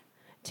you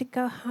to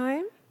go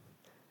home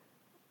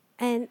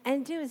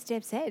and do as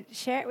Deb said,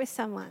 share it with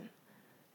someone.